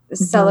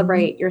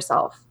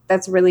yourself.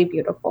 That's really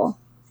beautiful.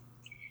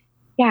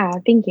 Yeah.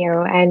 Thank you.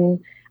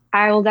 And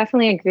I will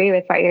definitely agree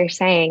with what you're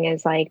saying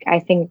is like, I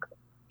think,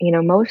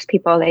 most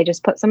people, they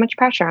just put so much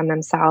pressure on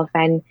themselves.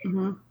 And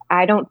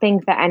I don't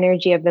think the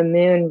energy of the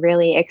moon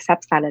really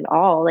accepts that at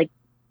all. Like,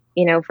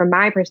 from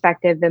my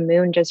perspective, the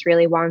moon just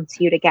really wants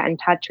you to get in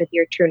touch with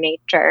your true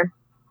nature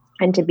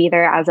and to be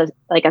there as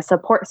a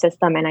support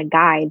system and a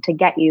guide to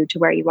get you to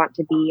where you want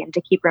to be, and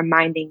to keep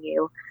reminding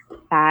you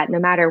that no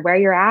matter where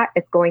you're at,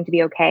 it's going to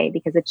be okay,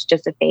 because it's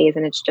just a phase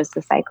and it's just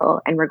a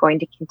cycle, and we're going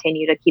to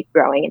continue to keep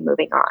growing and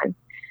moving on.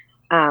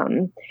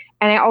 And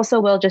I also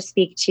will just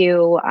speak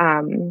to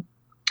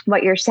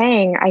what you're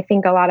saying. I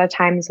think a lot of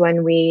times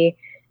when we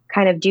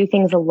kind of do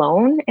things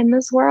alone in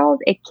this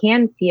world, it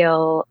can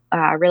feel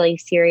really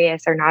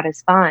serious or not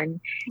as fun.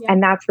 Yeah.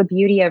 And that's the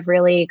beauty of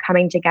really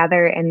coming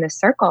together in the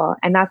circle.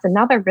 And that's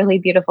another really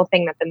beautiful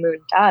thing that the moon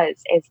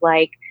does is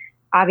like,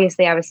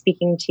 obviously I was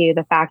speaking to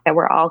the fact that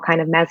we're all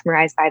kind of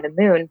mesmerized by the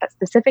moon, but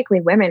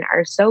specifically women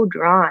are so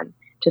drawn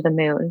to the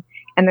moon,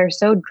 and they're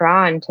so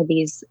drawn to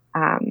these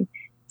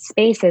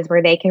spaces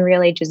where they can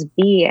really just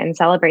be and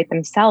celebrate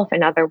themselves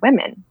and other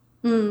women.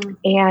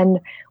 And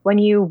when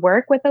you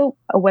work with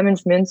a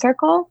women's moon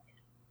circle,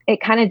 it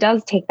kind of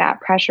does take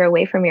that pressure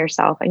away from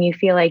yourself. And you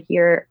feel like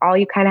all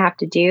you kind of have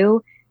to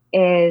do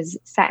is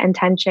set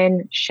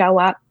intention, show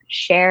up,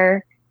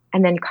 share,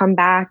 and then come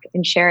back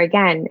and share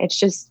again. It's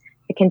just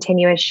a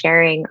continuous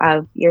sharing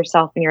of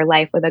yourself and your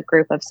life with a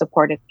group of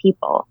supportive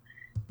people.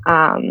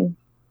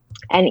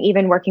 And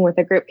even working with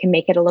a group can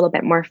make it a little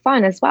bit more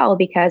fun as well,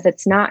 because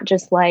it's not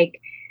just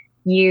like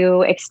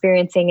you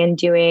experiencing and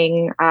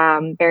doing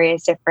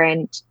various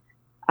different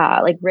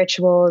like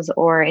rituals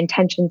or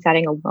intention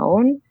setting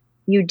alone.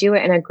 You do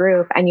it in a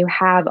group and you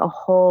have a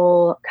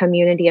whole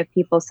community of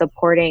people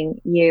supporting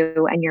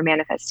you and your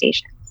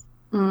manifestations.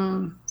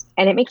 And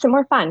it makes it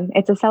more fun.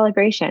 It's a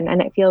celebration,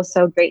 and it feels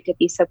so great to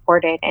be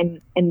supported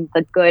in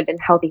the good and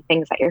healthy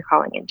things that you're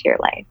calling into your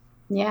life.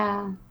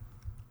 Yeah.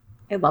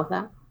 I love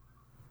that.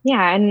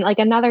 Yeah. And like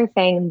another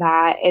thing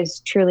that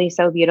is truly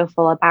so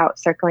beautiful about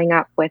circling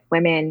up with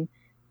women,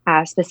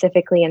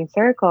 specifically in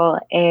circle,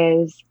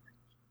 is,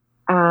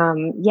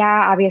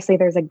 obviously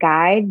there's a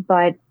guide,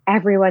 but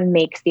everyone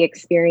makes the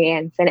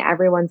experience, and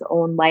everyone's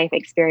own life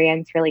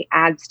experience really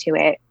adds to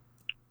it.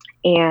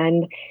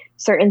 And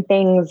certain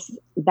things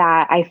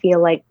that I feel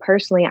like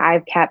personally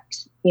I've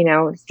kept,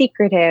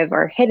 secretive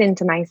or hidden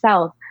to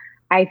myself,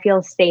 I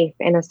feel safe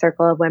in a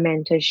circle of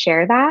women to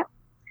share that.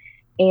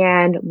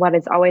 And what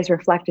is always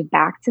reflected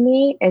back to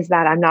me is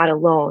that I'm not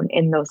alone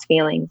in those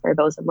feelings or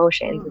those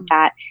emotions,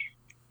 that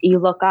you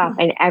look up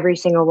and every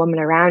single woman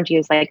around you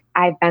is like,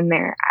 I've been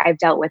there. I've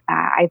dealt with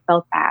that. I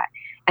felt that.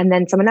 And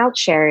then someone else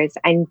shares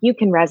and you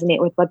can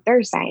resonate with what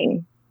they're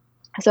saying.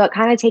 So it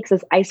kind of takes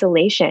this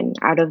isolation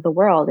out of the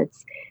world.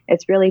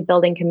 It's really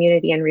building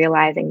community and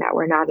realizing that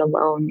we're not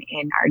alone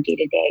in our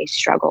day-to-day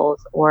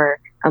struggles or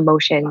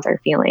emotions or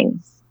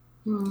feelings.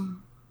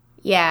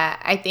 Yeah,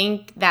 I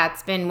think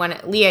that's been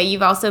Leah,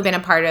 you've also been a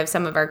part of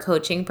some of our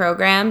coaching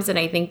programs. And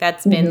I think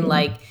that's been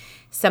like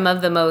some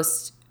of the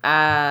most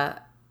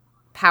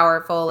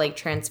powerful, like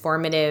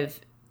transformative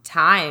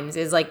times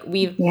is like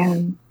we've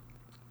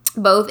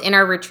both in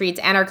our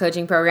retreats and our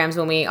coaching programs.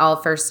 When we all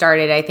first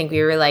started, I think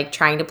we were like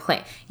trying to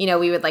plan,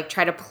 we would like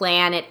try to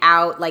plan it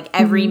out like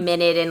every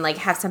minute and like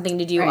have something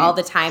to do all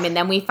the time. And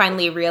then we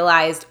finally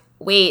realized,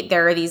 wait,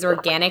 there are these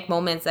organic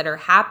moments that are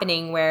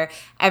happening where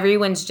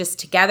everyone's just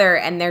together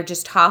and they're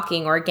just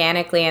talking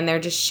organically and they're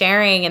just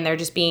sharing and they're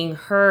just being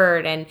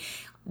heard. And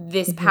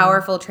this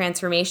powerful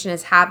transformation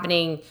is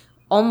happening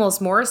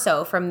almost more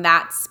so from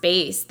that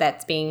space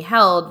that's being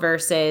held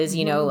versus,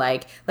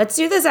 like, let's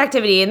do this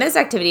activity and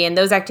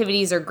those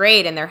activities are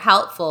great and they're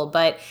helpful.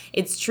 But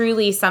it's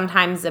truly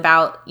sometimes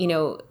about,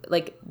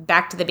 like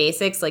back to the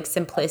basics, like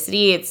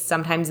simplicity. It's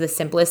sometimes the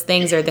simplest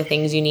things are the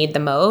things you need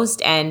the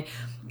most. And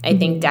I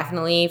think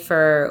definitely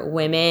for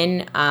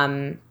women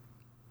and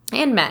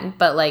men,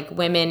 but like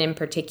women in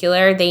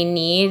particular,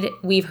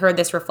 we've heard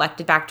this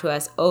reflected back to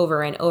us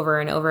over and over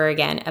and over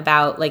again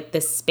about like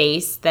the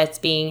space that's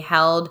being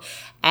held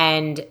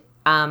and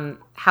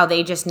how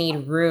they just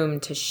need room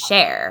to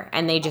share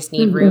and they just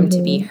need room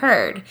to be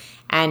heard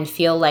and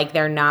feel like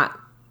they're not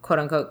quote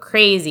unquote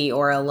crazy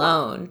or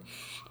alone.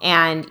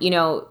 And,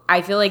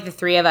 I feel like the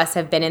three of us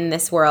have been in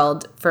this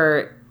world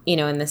for,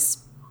 in this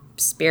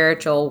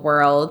spiritual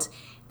world,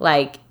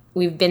 like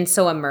we've been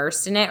so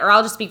immersed in it, or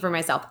I'll just speak for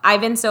myself.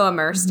 I've been so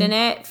immersed in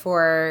it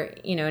for,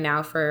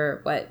 now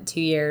for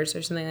 2 years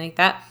or something like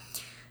that,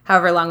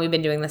 however long we've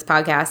been doing this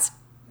podcast,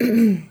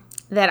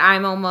 that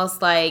I'm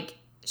almost like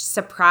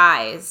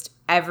surprised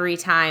every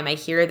time I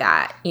hear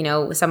that,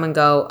 someone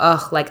go,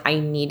 oh, like I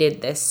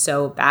needed this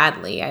so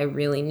badly. I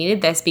really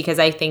needed this, because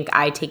I think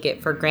I take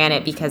it for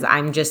granted because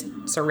I'm just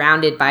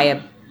surrounded by a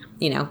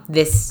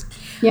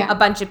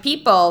bunch of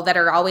people that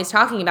are always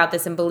talking about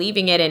this and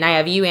believing it. And I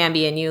have you,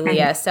 Ambi, and you,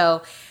 Leah.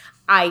 So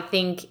I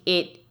think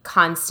it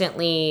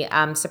constantly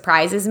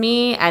surprises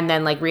me and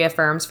then like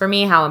reaffirms for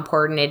me how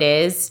important it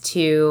is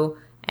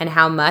and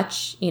how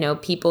much,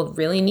 people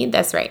really need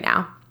this right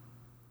now.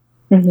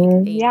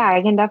 Yeah,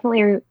 I can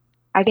definitely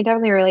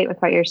relate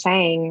with what you're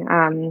saying.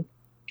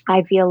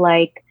 I feel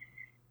like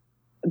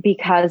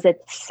because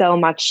it's so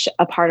much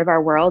a part of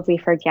our world, we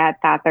forget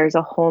that there's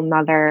a whole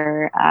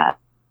nother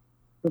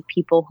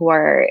people who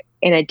are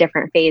in a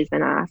different phase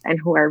than us and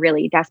who are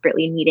really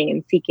desperately needing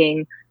and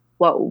seeking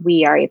what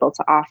we are able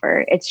to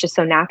offer. It's just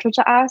so natural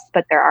to us,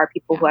 but there are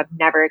people who have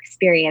never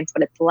experienced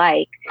what it's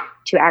like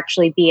to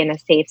actually be in a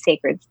safe,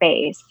 sacred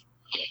space.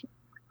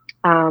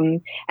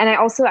 And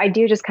I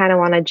do just kind of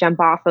want to jump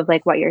off of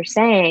like what you're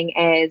saying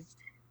is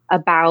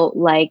about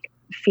like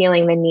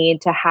feeling the need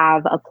to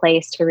have a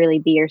place to really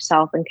be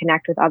yourself and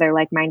connect with other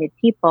like-minded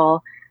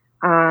people.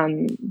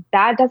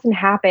 that doesn't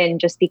happen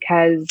just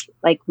because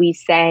like we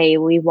say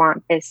we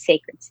want this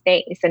sacred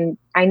space. And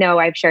I know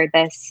I've shared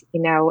this,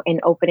 you know, in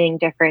opening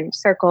different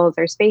circles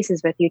or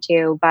spaces with you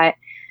too, but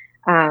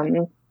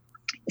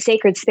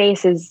sacred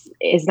space is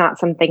not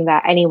something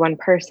that any one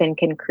person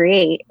can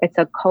create. It's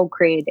a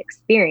co-created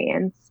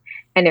experience.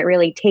 And it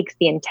really takes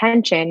the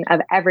intention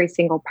of every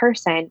single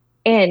person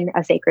in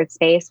a sacred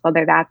space,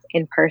 whether that's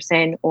in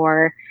person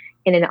or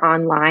in an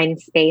online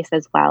space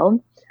as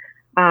well,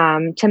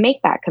 to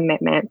make that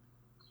commitment.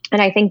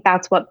 And I think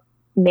that's what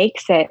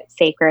makes it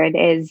sacred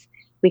is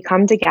we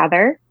come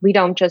together. We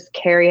don't just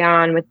carry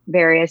on with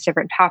various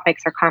different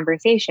topics or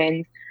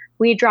conversations.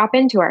 We drop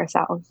into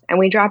ourselves and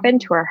we drop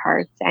into our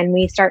hearts and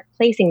we start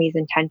placing these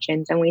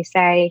intentions and we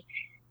say,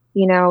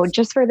 you know,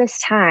 just for this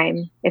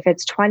time, if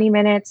it's 20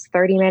 minutes,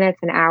 30 minutes,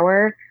 an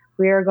hour,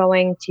 we are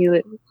going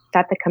to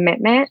set the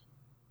commitment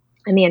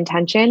and the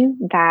intention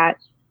that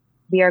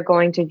we are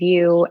going to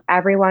view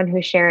everyone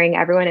who's sharing,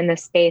 everyone in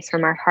this space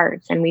from our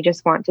hearts. And we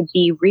just want to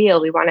be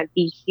real. We want to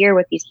be here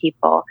with these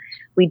people.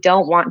 We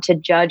don't want to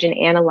judge and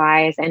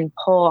analyze and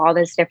pull all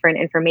this different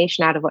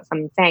information out of what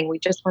someone's saying. We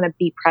just want to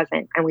be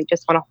present and we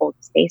just want to hold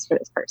space for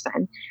this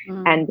person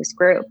and this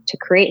group to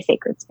create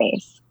sacred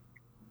space.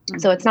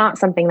 So it's not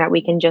something that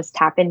we can just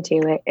tap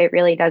into. It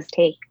really does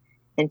take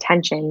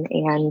intention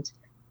and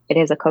it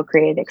is a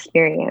co-created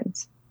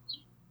experience.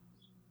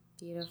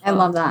 Beautiful. I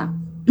love that.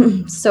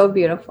 So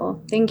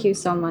beautiful. Thank you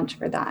so much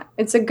for that.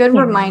 It's a good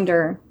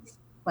reminder.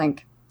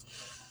 Like,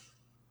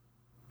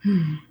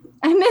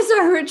 I miss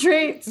our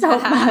retreat so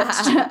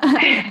much.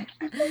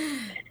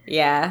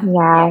 Yeah.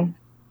 Yeah.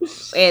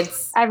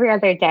 It's every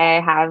other day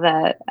I have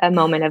a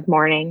moment of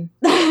mourning.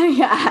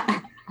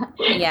 Yeah.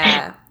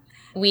 Yeah.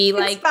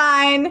 It's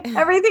fine.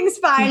 Everything's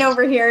fine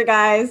over here,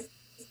 guys.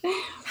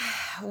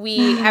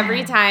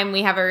 Every time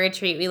we have a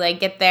retreat, we like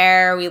get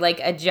there, we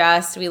like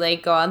adjust, we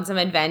like go on some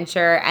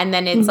adventure, and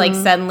then it's like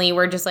suddenly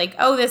we're just like,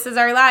 oh, this is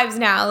our lives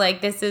now.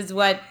 Like this is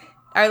what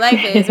our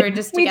life is. We're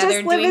just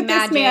together doing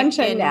magic and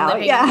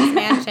living in this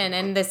mansion,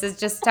 and this is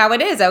just how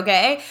it is,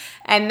 okay?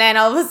 And then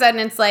all of a sudden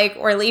it's like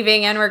we're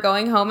leaving and we're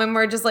going home and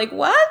we're just like,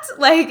 what?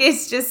 Like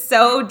it's just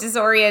so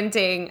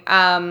disorienting.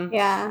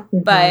 Yeah.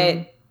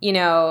 But you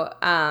know,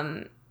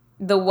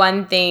 the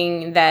one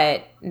thing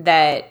that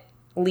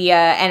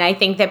Leah, and I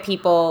think that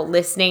people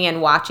listening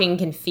and watching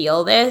can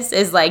feel this,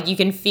 is like you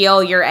can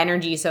feel your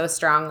energy so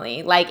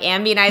strongly. Like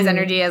Ambi and I's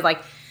energy is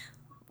like,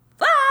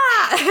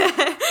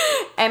 ah!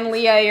 And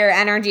Leah, your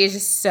energy is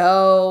just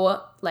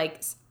so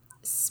like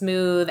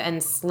smooth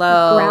and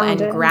slow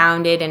and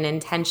grounded and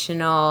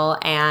intentional,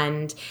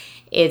 and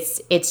it's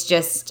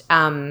just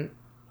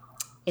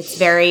it's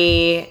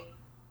very.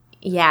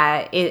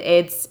 Yeah,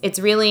 it's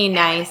really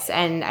nice,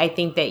 and I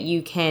think that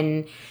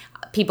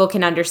people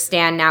can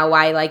understand now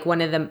why like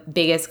one of the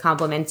biggest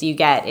compliments you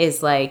get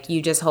is like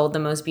you just hold the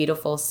most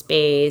beautiful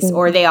space.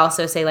 Or they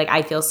also say like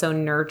I feel so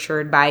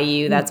nurtured by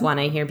you. That's one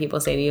I hear people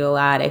say to you a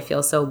lot. I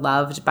feel so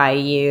loved by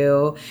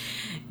you.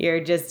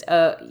 You're just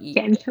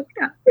getting choked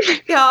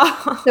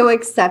up. So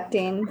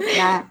accepting.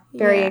 Yeah,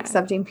 very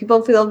accepting.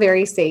 People feel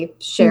very safe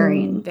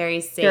sharing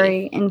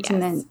very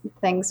intimate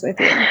things with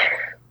you.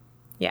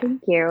 Yeah.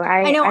 Thank you.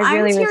 I know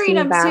I'm really tearing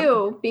up that.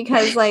 Too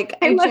because like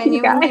I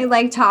genuinely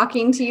like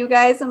talking to you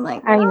guys. I'm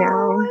like, I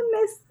know.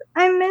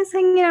 I miss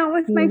hanging out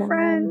with my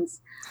friends.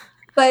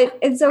 But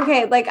it's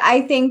okay. Like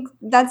I think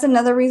that's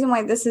another reason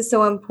why this is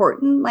so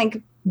important.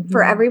 Like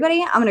for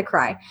everybody, I'm gonna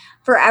cry.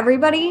 For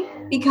everybody,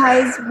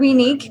 because we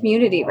need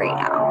community right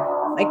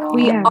now. Like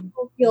we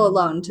all feel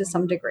alone to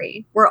some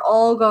degree. We're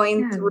all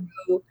going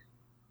through,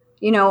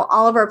 you know,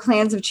 all of our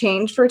plans have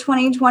changed for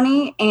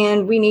 2020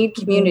 and we need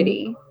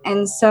community.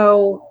 And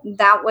so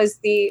that was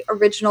the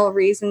original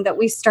reason that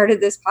we started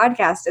this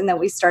podcast and that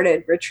we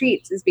started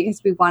retreats, is because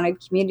we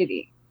wanted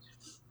community.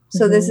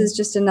 So this is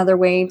just another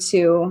way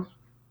to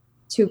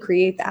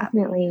create that.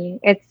 Definitely.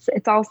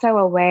 It's also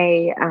a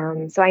way.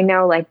 So I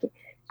know like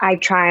I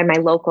try in my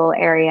local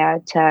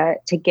area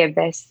to give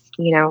this,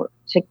 you know,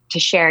 to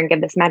share and give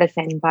this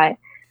medicine. But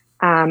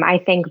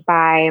I think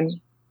by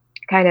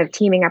kind of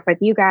teaming up with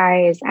you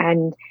guys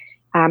and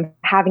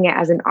having it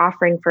as an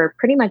offering for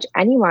pretty much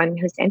anyone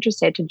who's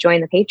interested to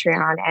join the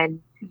Patreon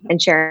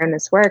and share in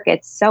this work,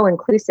 it's so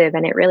inclusive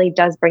and it really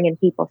does bring in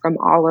people from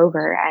all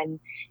over. And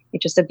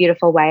it's just a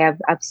beautiful way of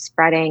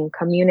spreading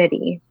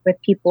community with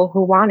people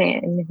who want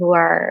it and who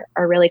are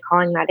really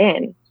calling that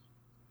in.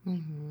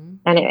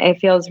 And it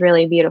feels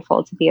really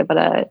beautiful to be able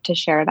to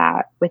share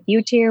that with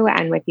you two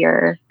and with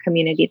your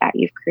community that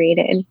you've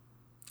created.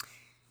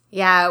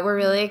 Yeah, we're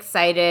really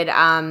excited.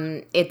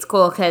 It's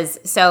cool because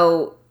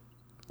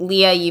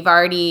Leah,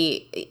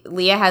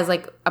 Leah has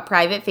like a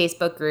private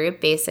Facebook group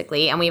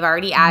basically, and we've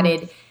already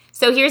added.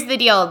 So here's the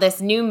deal: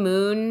 this new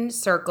Moon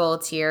Circle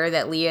tier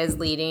that Leah is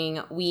leading,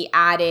 we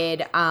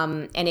added,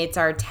 and it's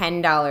our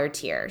 $10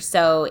 tier.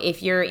 So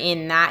if you're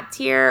in that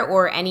tier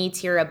or any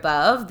tier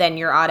above, then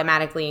you're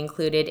automatically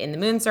included in the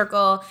Moon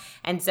Circle.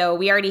 And so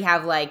we already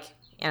have like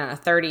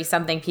 30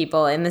 something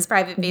people in this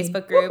private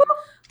Facebook group.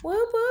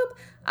 Whoop whoop.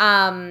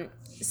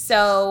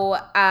 So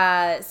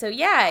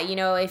yeah, you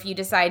know, if you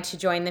decide to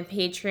join the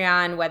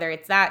Patreon, whether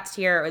it's that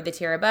tier or the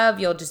tier above,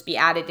 you'll just be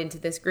added into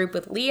this group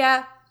with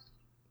Leah.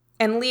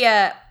 And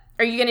Leah,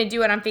 are you going to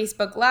do it on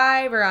Facebook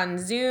Live or on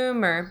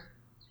Zoom or?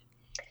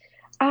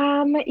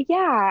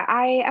 Yeah,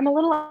 I am a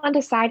little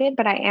undecided,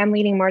 but I am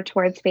leaning more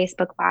towards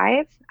Facebook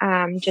Live,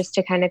 just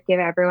to kind of give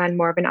everyone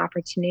more of an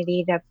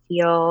opportunity to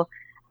feel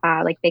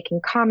like they can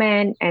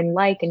comment and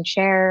like and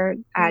share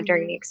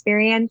during the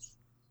experience.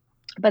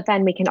 But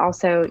then we can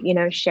also, you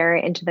know, share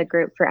it into the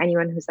group for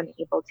anyone who's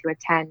unable to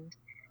attend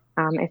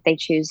if they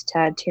choose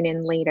to tune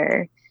in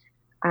later.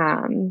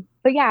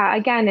 But yeah,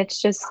 again,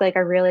 it's just like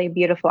a really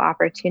beautiful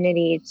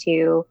opportunity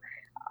to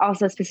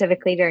also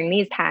specifically during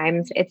these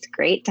times, it's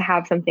great to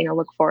have something to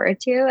look forward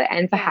to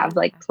and to have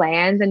like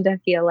plans and to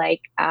feel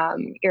like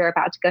you're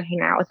about to go hang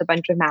out with a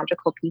bunch of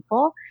magical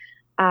people.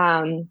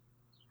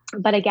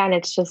 But again,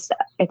 it's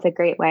a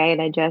great way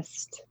to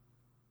just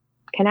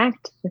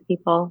connect with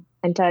people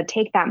and to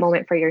take that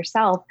moment for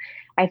yourself.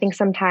 I think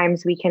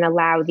sometimes we can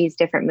allow these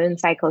different moon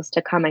cycles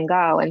to come and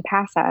go and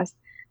pass us.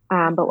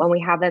 But when we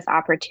have this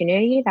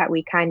opportunity that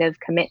we kind of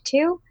commit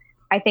to,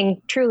 I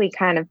think truly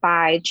kind of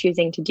by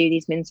choosing to do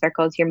these moon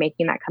circles, you're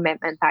making that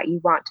commitment that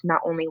you want to not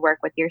only work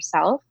with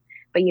yourself,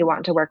 but you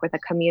want to work with a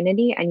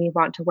community and you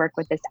want to work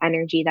with this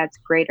energy that's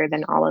greater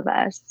than all of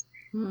us,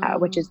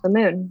 which is the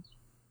moon.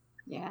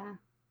 Yeah.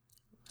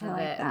 I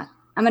like that.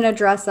 I'm going to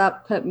dress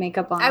up, put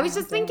makeup on. I was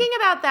just thinking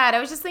about that. I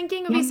was just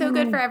thinking it would be so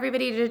good for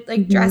everybody to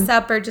like dress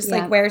up or just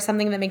like wear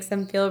something that makes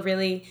them feel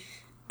really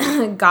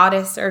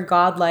goddess or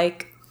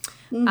godlike.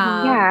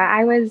 Yeah,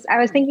 I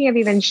was thinking of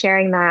even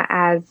sharing that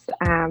as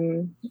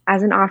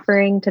an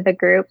offering to the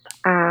group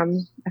a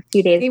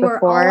few days before.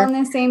 We're all on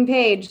the same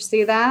page.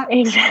 See that?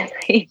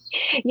 Exactly.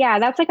 Yeah,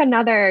 that's like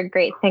another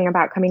great thing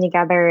about coming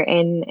together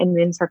in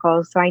moon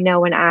circles. So I know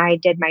when I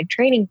did my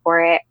training for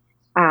it,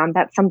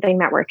 that's something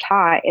that we're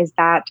taught is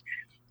that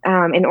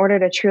in order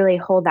to truly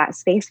hold that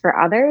space for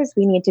others,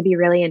 we need to be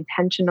really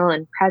intentional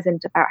and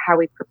present about how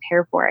we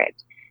prepare for it.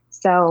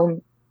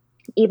 So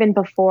even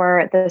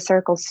before the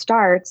circle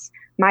starts,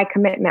 my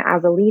commitment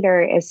as a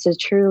leader is to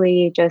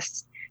truly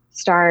just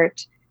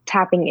start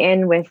tapping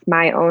in with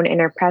my own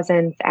inner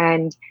presence.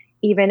 And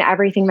even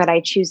everything that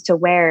I choose to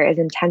wear is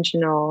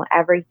intentional.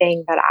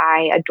 Everything that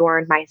I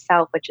adorn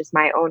myself, which is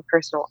my own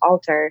personal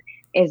altar,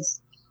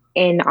 is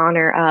in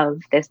honor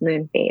of this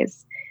moon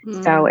phase.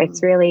 So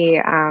it's really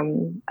a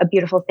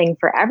beautiful thing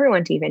for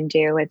everyone to even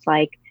do. It's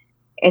like,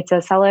 it's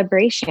a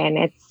celebration.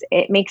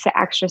 It makes it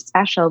extra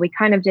special. We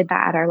kind of did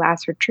that at our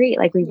last retreat.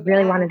 Like we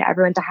really wanted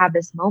everyone to have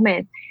this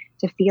moment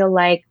to feel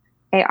like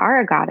they are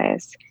a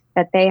goddess,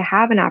 that they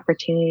have an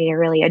opportunity to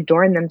really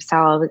adorn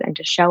themselves and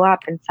to show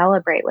up and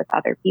celebrate with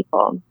other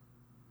people.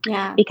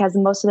 Yeah. Because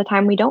most of the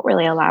time we don't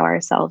really allow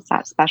ourselves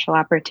that special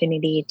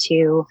opportunity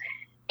to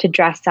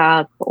dress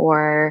up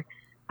or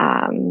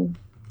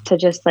to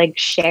just like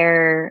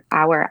share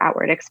our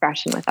outward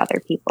expression with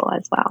other people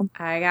as well.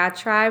 I got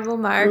tribal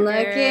markers. Look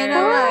at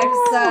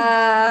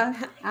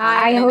Alexa.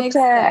 I'm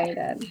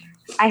excited.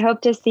 I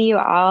hope to see you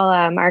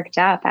all marked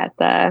up at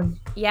the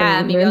maybe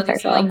I'll do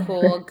some like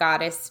cool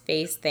goddess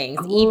face things.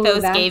 Ooh,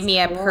 Ethos gave me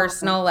a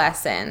personal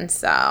lesson,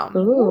 so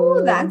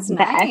ooh, that's the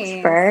nice.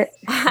 expert.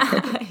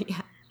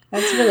 Yeah.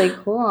 That's really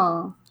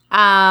cool.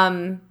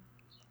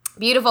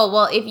 Beautiful.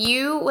 Well, if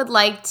you would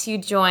like to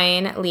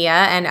join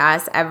Leah and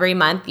us every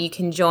month, you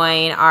can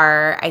join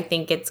our, I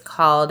think it's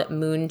called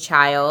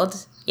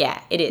Moonchild. Yeah,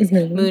 it is.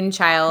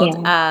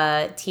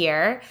 Moonchild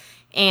tier.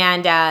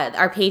 And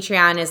our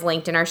Patreon is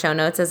linked in our show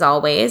notes as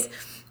always.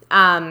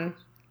 And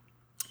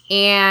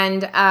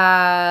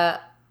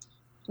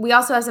we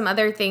also have some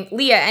other things.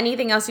 Leah,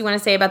 anything else you want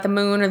to say about the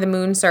moon or the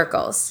moon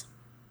circles?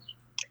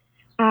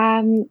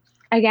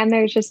 Again,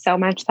 there's just so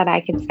much that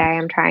I could say.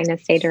 I'm trying to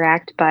stay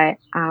direct, but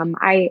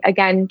I,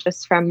 again,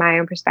 just from my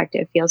own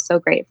perspective, feel so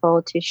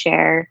grateful to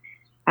share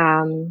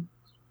moon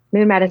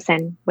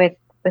medicine with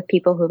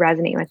people who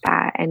resonate with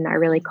that and are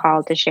really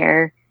called to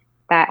share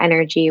that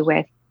energy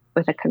with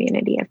a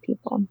community of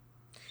people.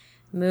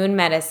 Moon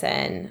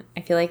medicine.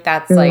 I feel like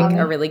that's like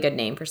a really good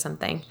name for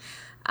something.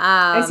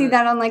 I see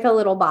that on like a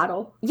little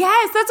bottle.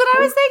 Yes, that's what I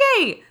was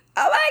thinking.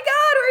 Oh my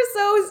God,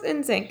 we're so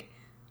in sync.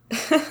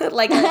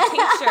 Like a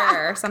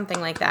tincture or something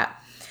like that.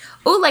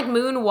 Oh, like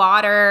moon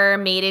water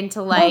made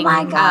into like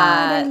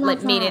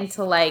made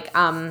into like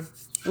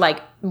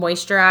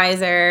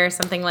moisturizer,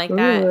 something like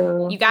that.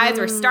 Ooh. You guys,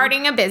 we're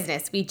starting a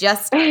business. We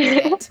just started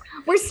it.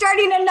 We're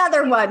starting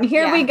another one.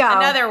 Here we go.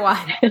 Another one.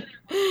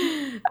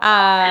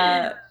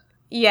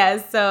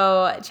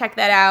 So check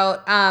that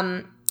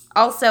out.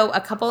 Also, a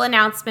couple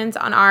announcements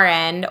on our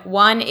end.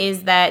 One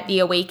is that the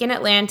Awaken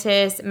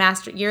Atlantis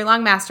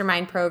year-long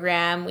mastermind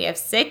program, we have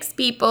 6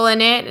 people in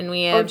it, and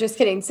we have... Oh, just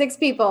kidding. 6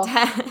 people.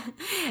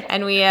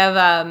 And we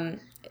have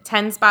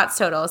 10 spots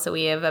total, so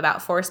we have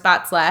about 4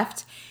 spots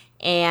left.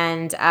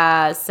 And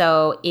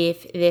so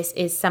if this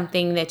is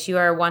something that you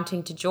are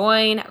wanting to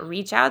join,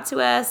 reach out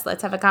to us.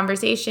 Let's have a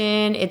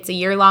conversation. It's a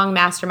year-long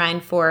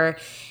mastermind for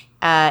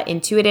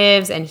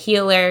intuitives and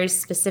healers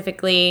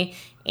specifically.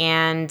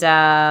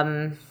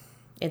 And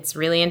it's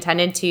really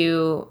intended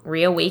to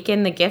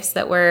reawaken the gifts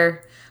that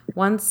were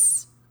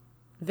once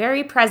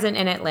very present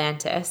in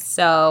Atlantis.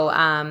 So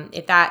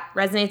if that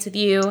resonates with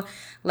you,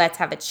 let's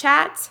have a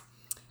chat.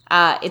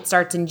 It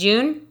starts in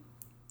June.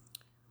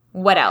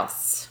 What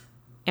else,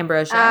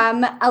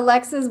 Ambrosia?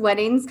 Alexa's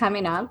wedding's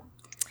coming up.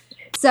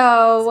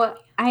 So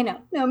I know,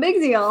 no big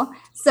deal.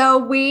 So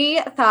we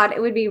thought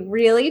it would be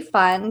really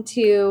fun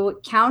to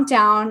count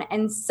down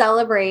and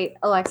celebrate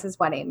Alexa's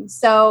wedding.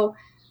 So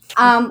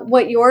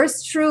what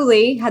yours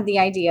truly had the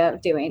idea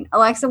of doing,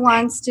 Alexa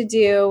wants to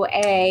do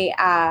a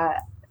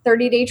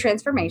 30-day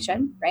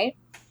transformation, right?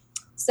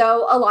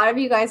 So a lot of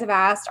you guys have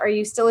asked, are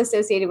you still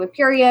associated with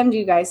Purium? Do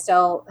you guys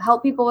still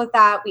help people with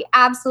that? We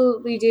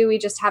absolutely do. We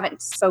just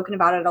haven't spoken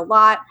about it a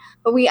lot,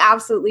 but we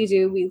absolutely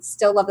do. We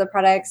still love the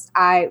products.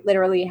 I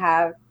literally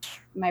have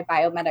my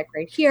Biomedic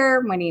right here.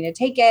 I'm waiting to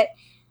take it.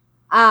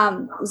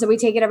 So we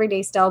take it every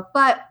day still.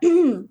 But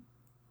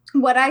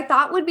what I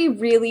thought would be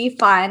really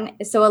fun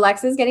is, so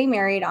Alexa's getting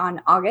married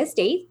on August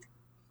 8th.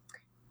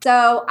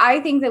 So I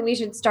think that we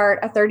should start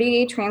a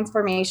 30-day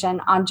transformation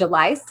on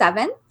July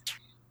 7th.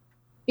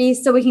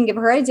 So we can give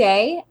her a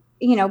day,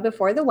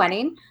 before the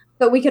wedding,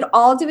 but we could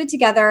all do it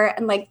together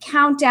and like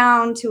count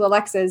down to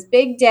Alexa's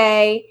big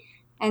day.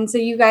 And so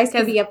you guys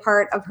can be a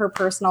part of her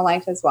personal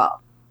life as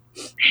well.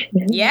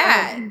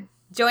 Yeah.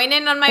 Join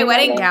in on my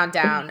wedding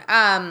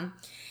countdown.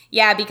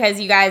 Yeah, because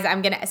you guys,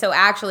 so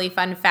actually,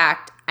 fun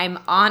fact, I'm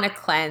on a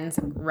cleanse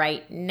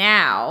right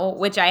now,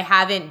 which I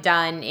haven't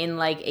done in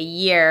like a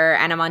year,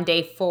 and I'm on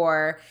day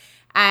 4.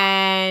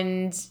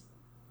 And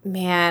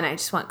man, I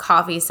just want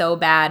coffee so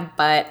bad,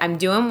 but I'm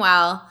doing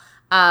well.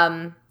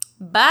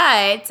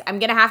 But I'm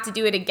going to have to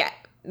do it again.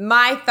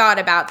 My thought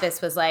about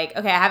this was like,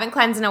 okay, I haven't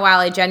cleansed in a while.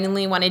 I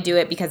genuinely want to do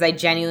it because I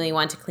genuinely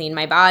want to clean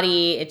my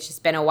body. It's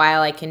just been a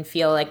while. I can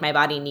feel like my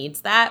body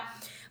needs that.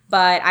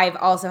 But I've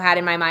also had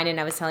in my mind, and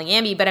I was telling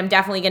Ambi, but I'm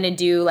definitely going to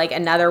do like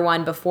another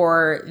one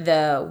before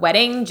the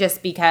wedding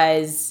just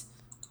because,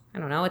 I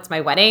don't know, it's my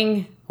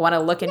wedding. I want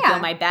to look and feel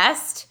my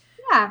best.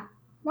 Yeah,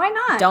 why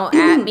not? Don't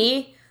at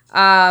me. So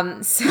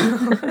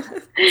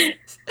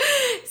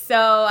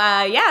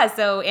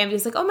Ambi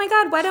was like, oh my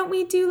God, why don't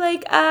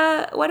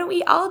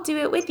we all do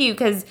it with you?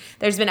 Because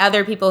there's been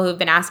other people who've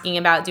been asking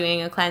about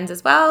doing a cleanse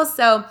as well.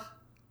 So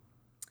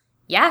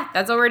yeah,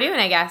 that's what we're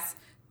doing, I guess.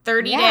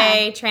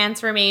 30-day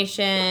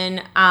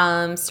transformation,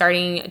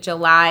 starting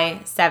July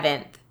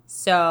 7th.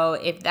 So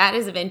if that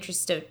is of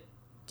interest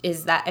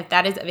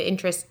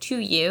to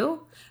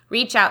you,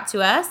 reach out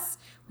to us.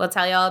 We'll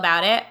tell you all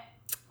about it.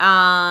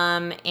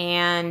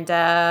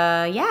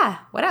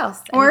 What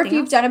else? Or if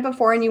you've done it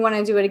before and you want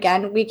to do it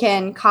again, we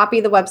can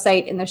copy the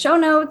website in the show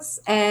notes,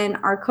 and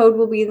our code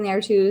will be in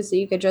there too. So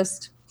you could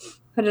just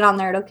put it on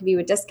there. It'll give you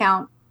a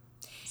discount.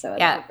 So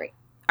it'll be great.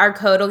 Our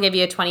code will give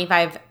you a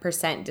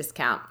 25%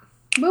 discount.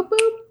 Boop,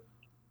 boop.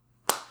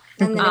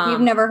 And then if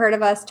you've never heard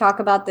of us talk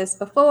about this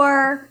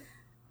before,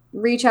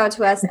 reach out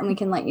to us and we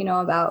can let you know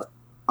about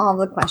all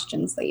the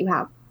questions that you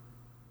have.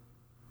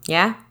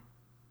 Yeah.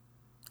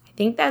 I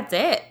think that's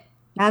it.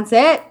 That's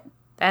it.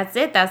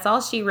 That's all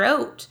she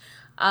wrote.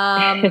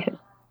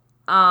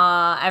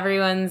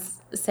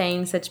 Everyone's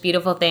saying such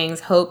beautiful things.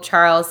 Hope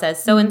Charles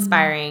says, so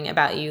inspiring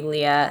about you,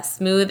 Leah.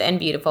 Smooth and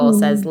beautiful,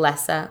 says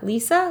Lessa?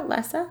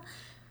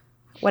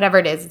 Whatever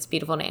it is, it's a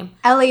beautiful name.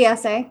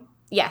 Lesa.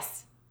 Yes.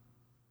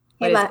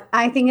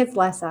 I think it's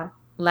Lessa.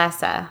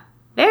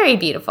 Very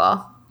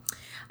beautiful.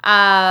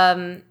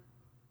 All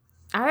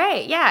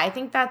right. Yeah, I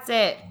think that's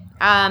it.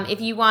 If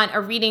you want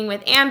a reading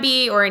with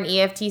Ambi or an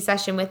EFT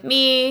session with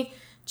me,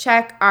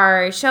 check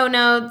our show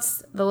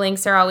notes. The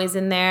links are always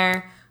in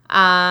there.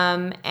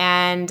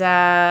 And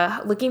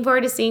looking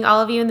forward to seeing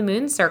all of you in the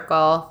Moon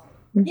Circle.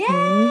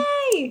 Yay!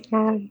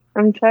 Yeah,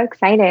 I'm so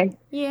excited.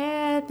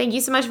 Yeah. Thank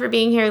you so much for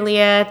being here,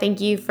 Leah.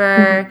 Thank you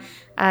for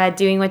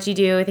doing what you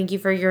do. Thank you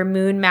for your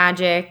moon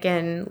magic,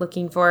 and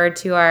looking forward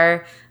to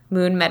our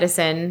moon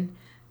medicine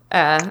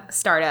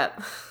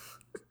startup.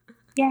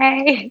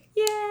 Yay.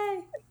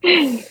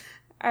 Yay.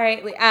 All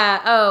right.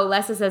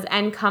 Lessa says,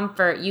 and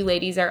comfort. You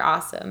ladies are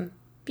awesome.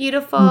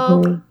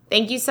 Beautiful.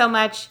 Thank you so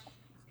much.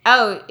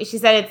 Oh, she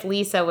said it's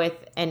Lisa with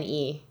an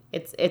E.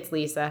 It's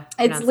Lisa.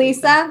 It's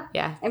Lisa?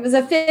 Yeah. It was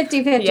a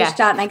 50-50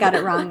 shot and I got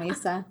it wrong,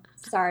 Lisa.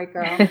 Sorry,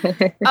 girl.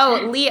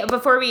 Oh, Leah,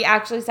 before we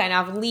actually sign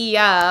off,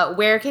 Leah,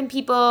 where can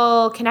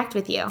people connect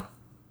with you?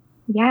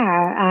 Yeah,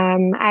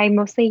 I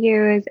mostly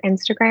use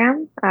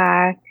Instagram.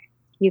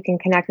 You can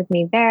connect with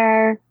me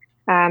there.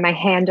 My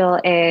handle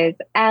is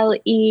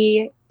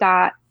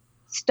le.star.liebe.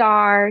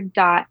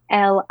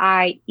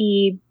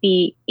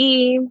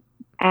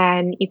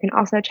 And you can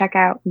also check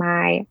out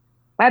my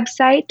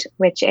website,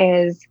 which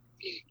is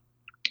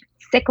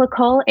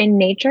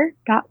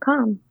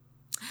cyclicalinnature.com.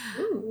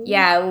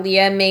 Yeah,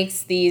 Leah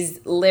makes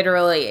these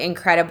literally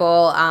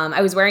incredible.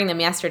 I was wearing them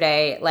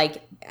yesterday,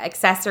 like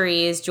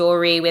accessories,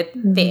 jewelry with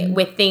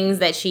with things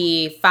that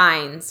she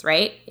finds,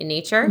 right, in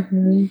nature.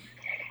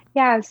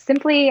 Yeah,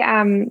 simply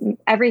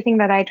everything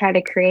that I try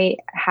to create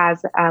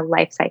has a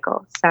life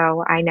cycle.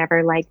 So I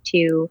never like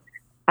to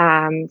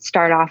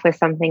start off with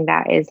something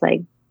that is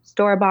like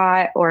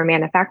store-bought or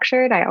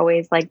manufactured. I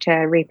always like to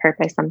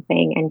repurpose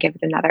something and give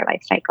it another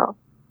life cycle.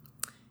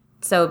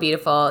 So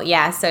beautiful.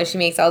 Yeah. So she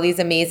makes all these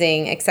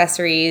amazing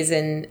accessories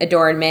and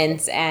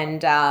adornments,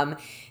 and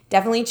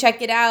definitely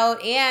check it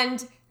out.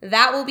 And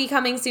that will be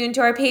coming soon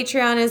to our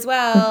Patreon as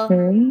well.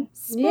 Mm-hmm.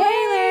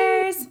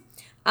 Spoilers.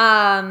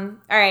 All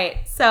right.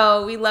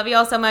 So we love you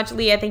all so much.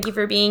 Leah, thank you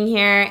for being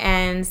here,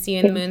 and see you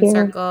in the Moon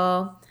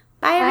Circle.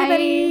 Bye,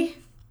 everybody.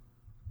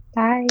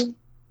 Bye.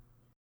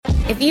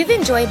 If you've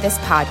enjoyed this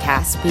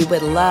podcast, we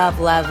would love,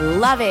 love,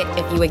 love it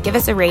if you would give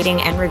us a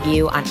rating and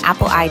review on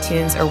Apple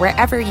iTunes or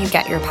wherever you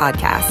get your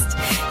podcasts.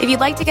 If you'd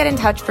like to get in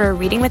touch for a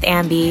reading with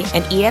Ambi,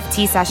 an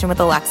EFT session with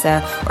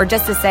Alexa, or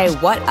just to say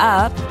what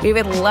up, we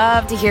would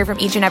love to hear from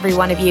each and every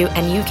one of you,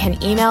 and you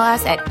can email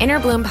us at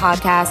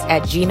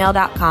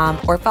innerbloom.podcast@gmail.com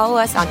or follow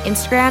us on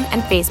Instagram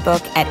and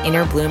Facebook at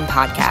Innerbloom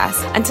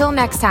Podcast. Until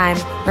next time,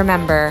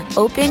 remember,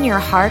 open your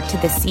heart to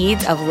the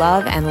seeds of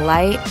love and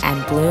light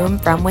and bloom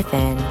from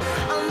within.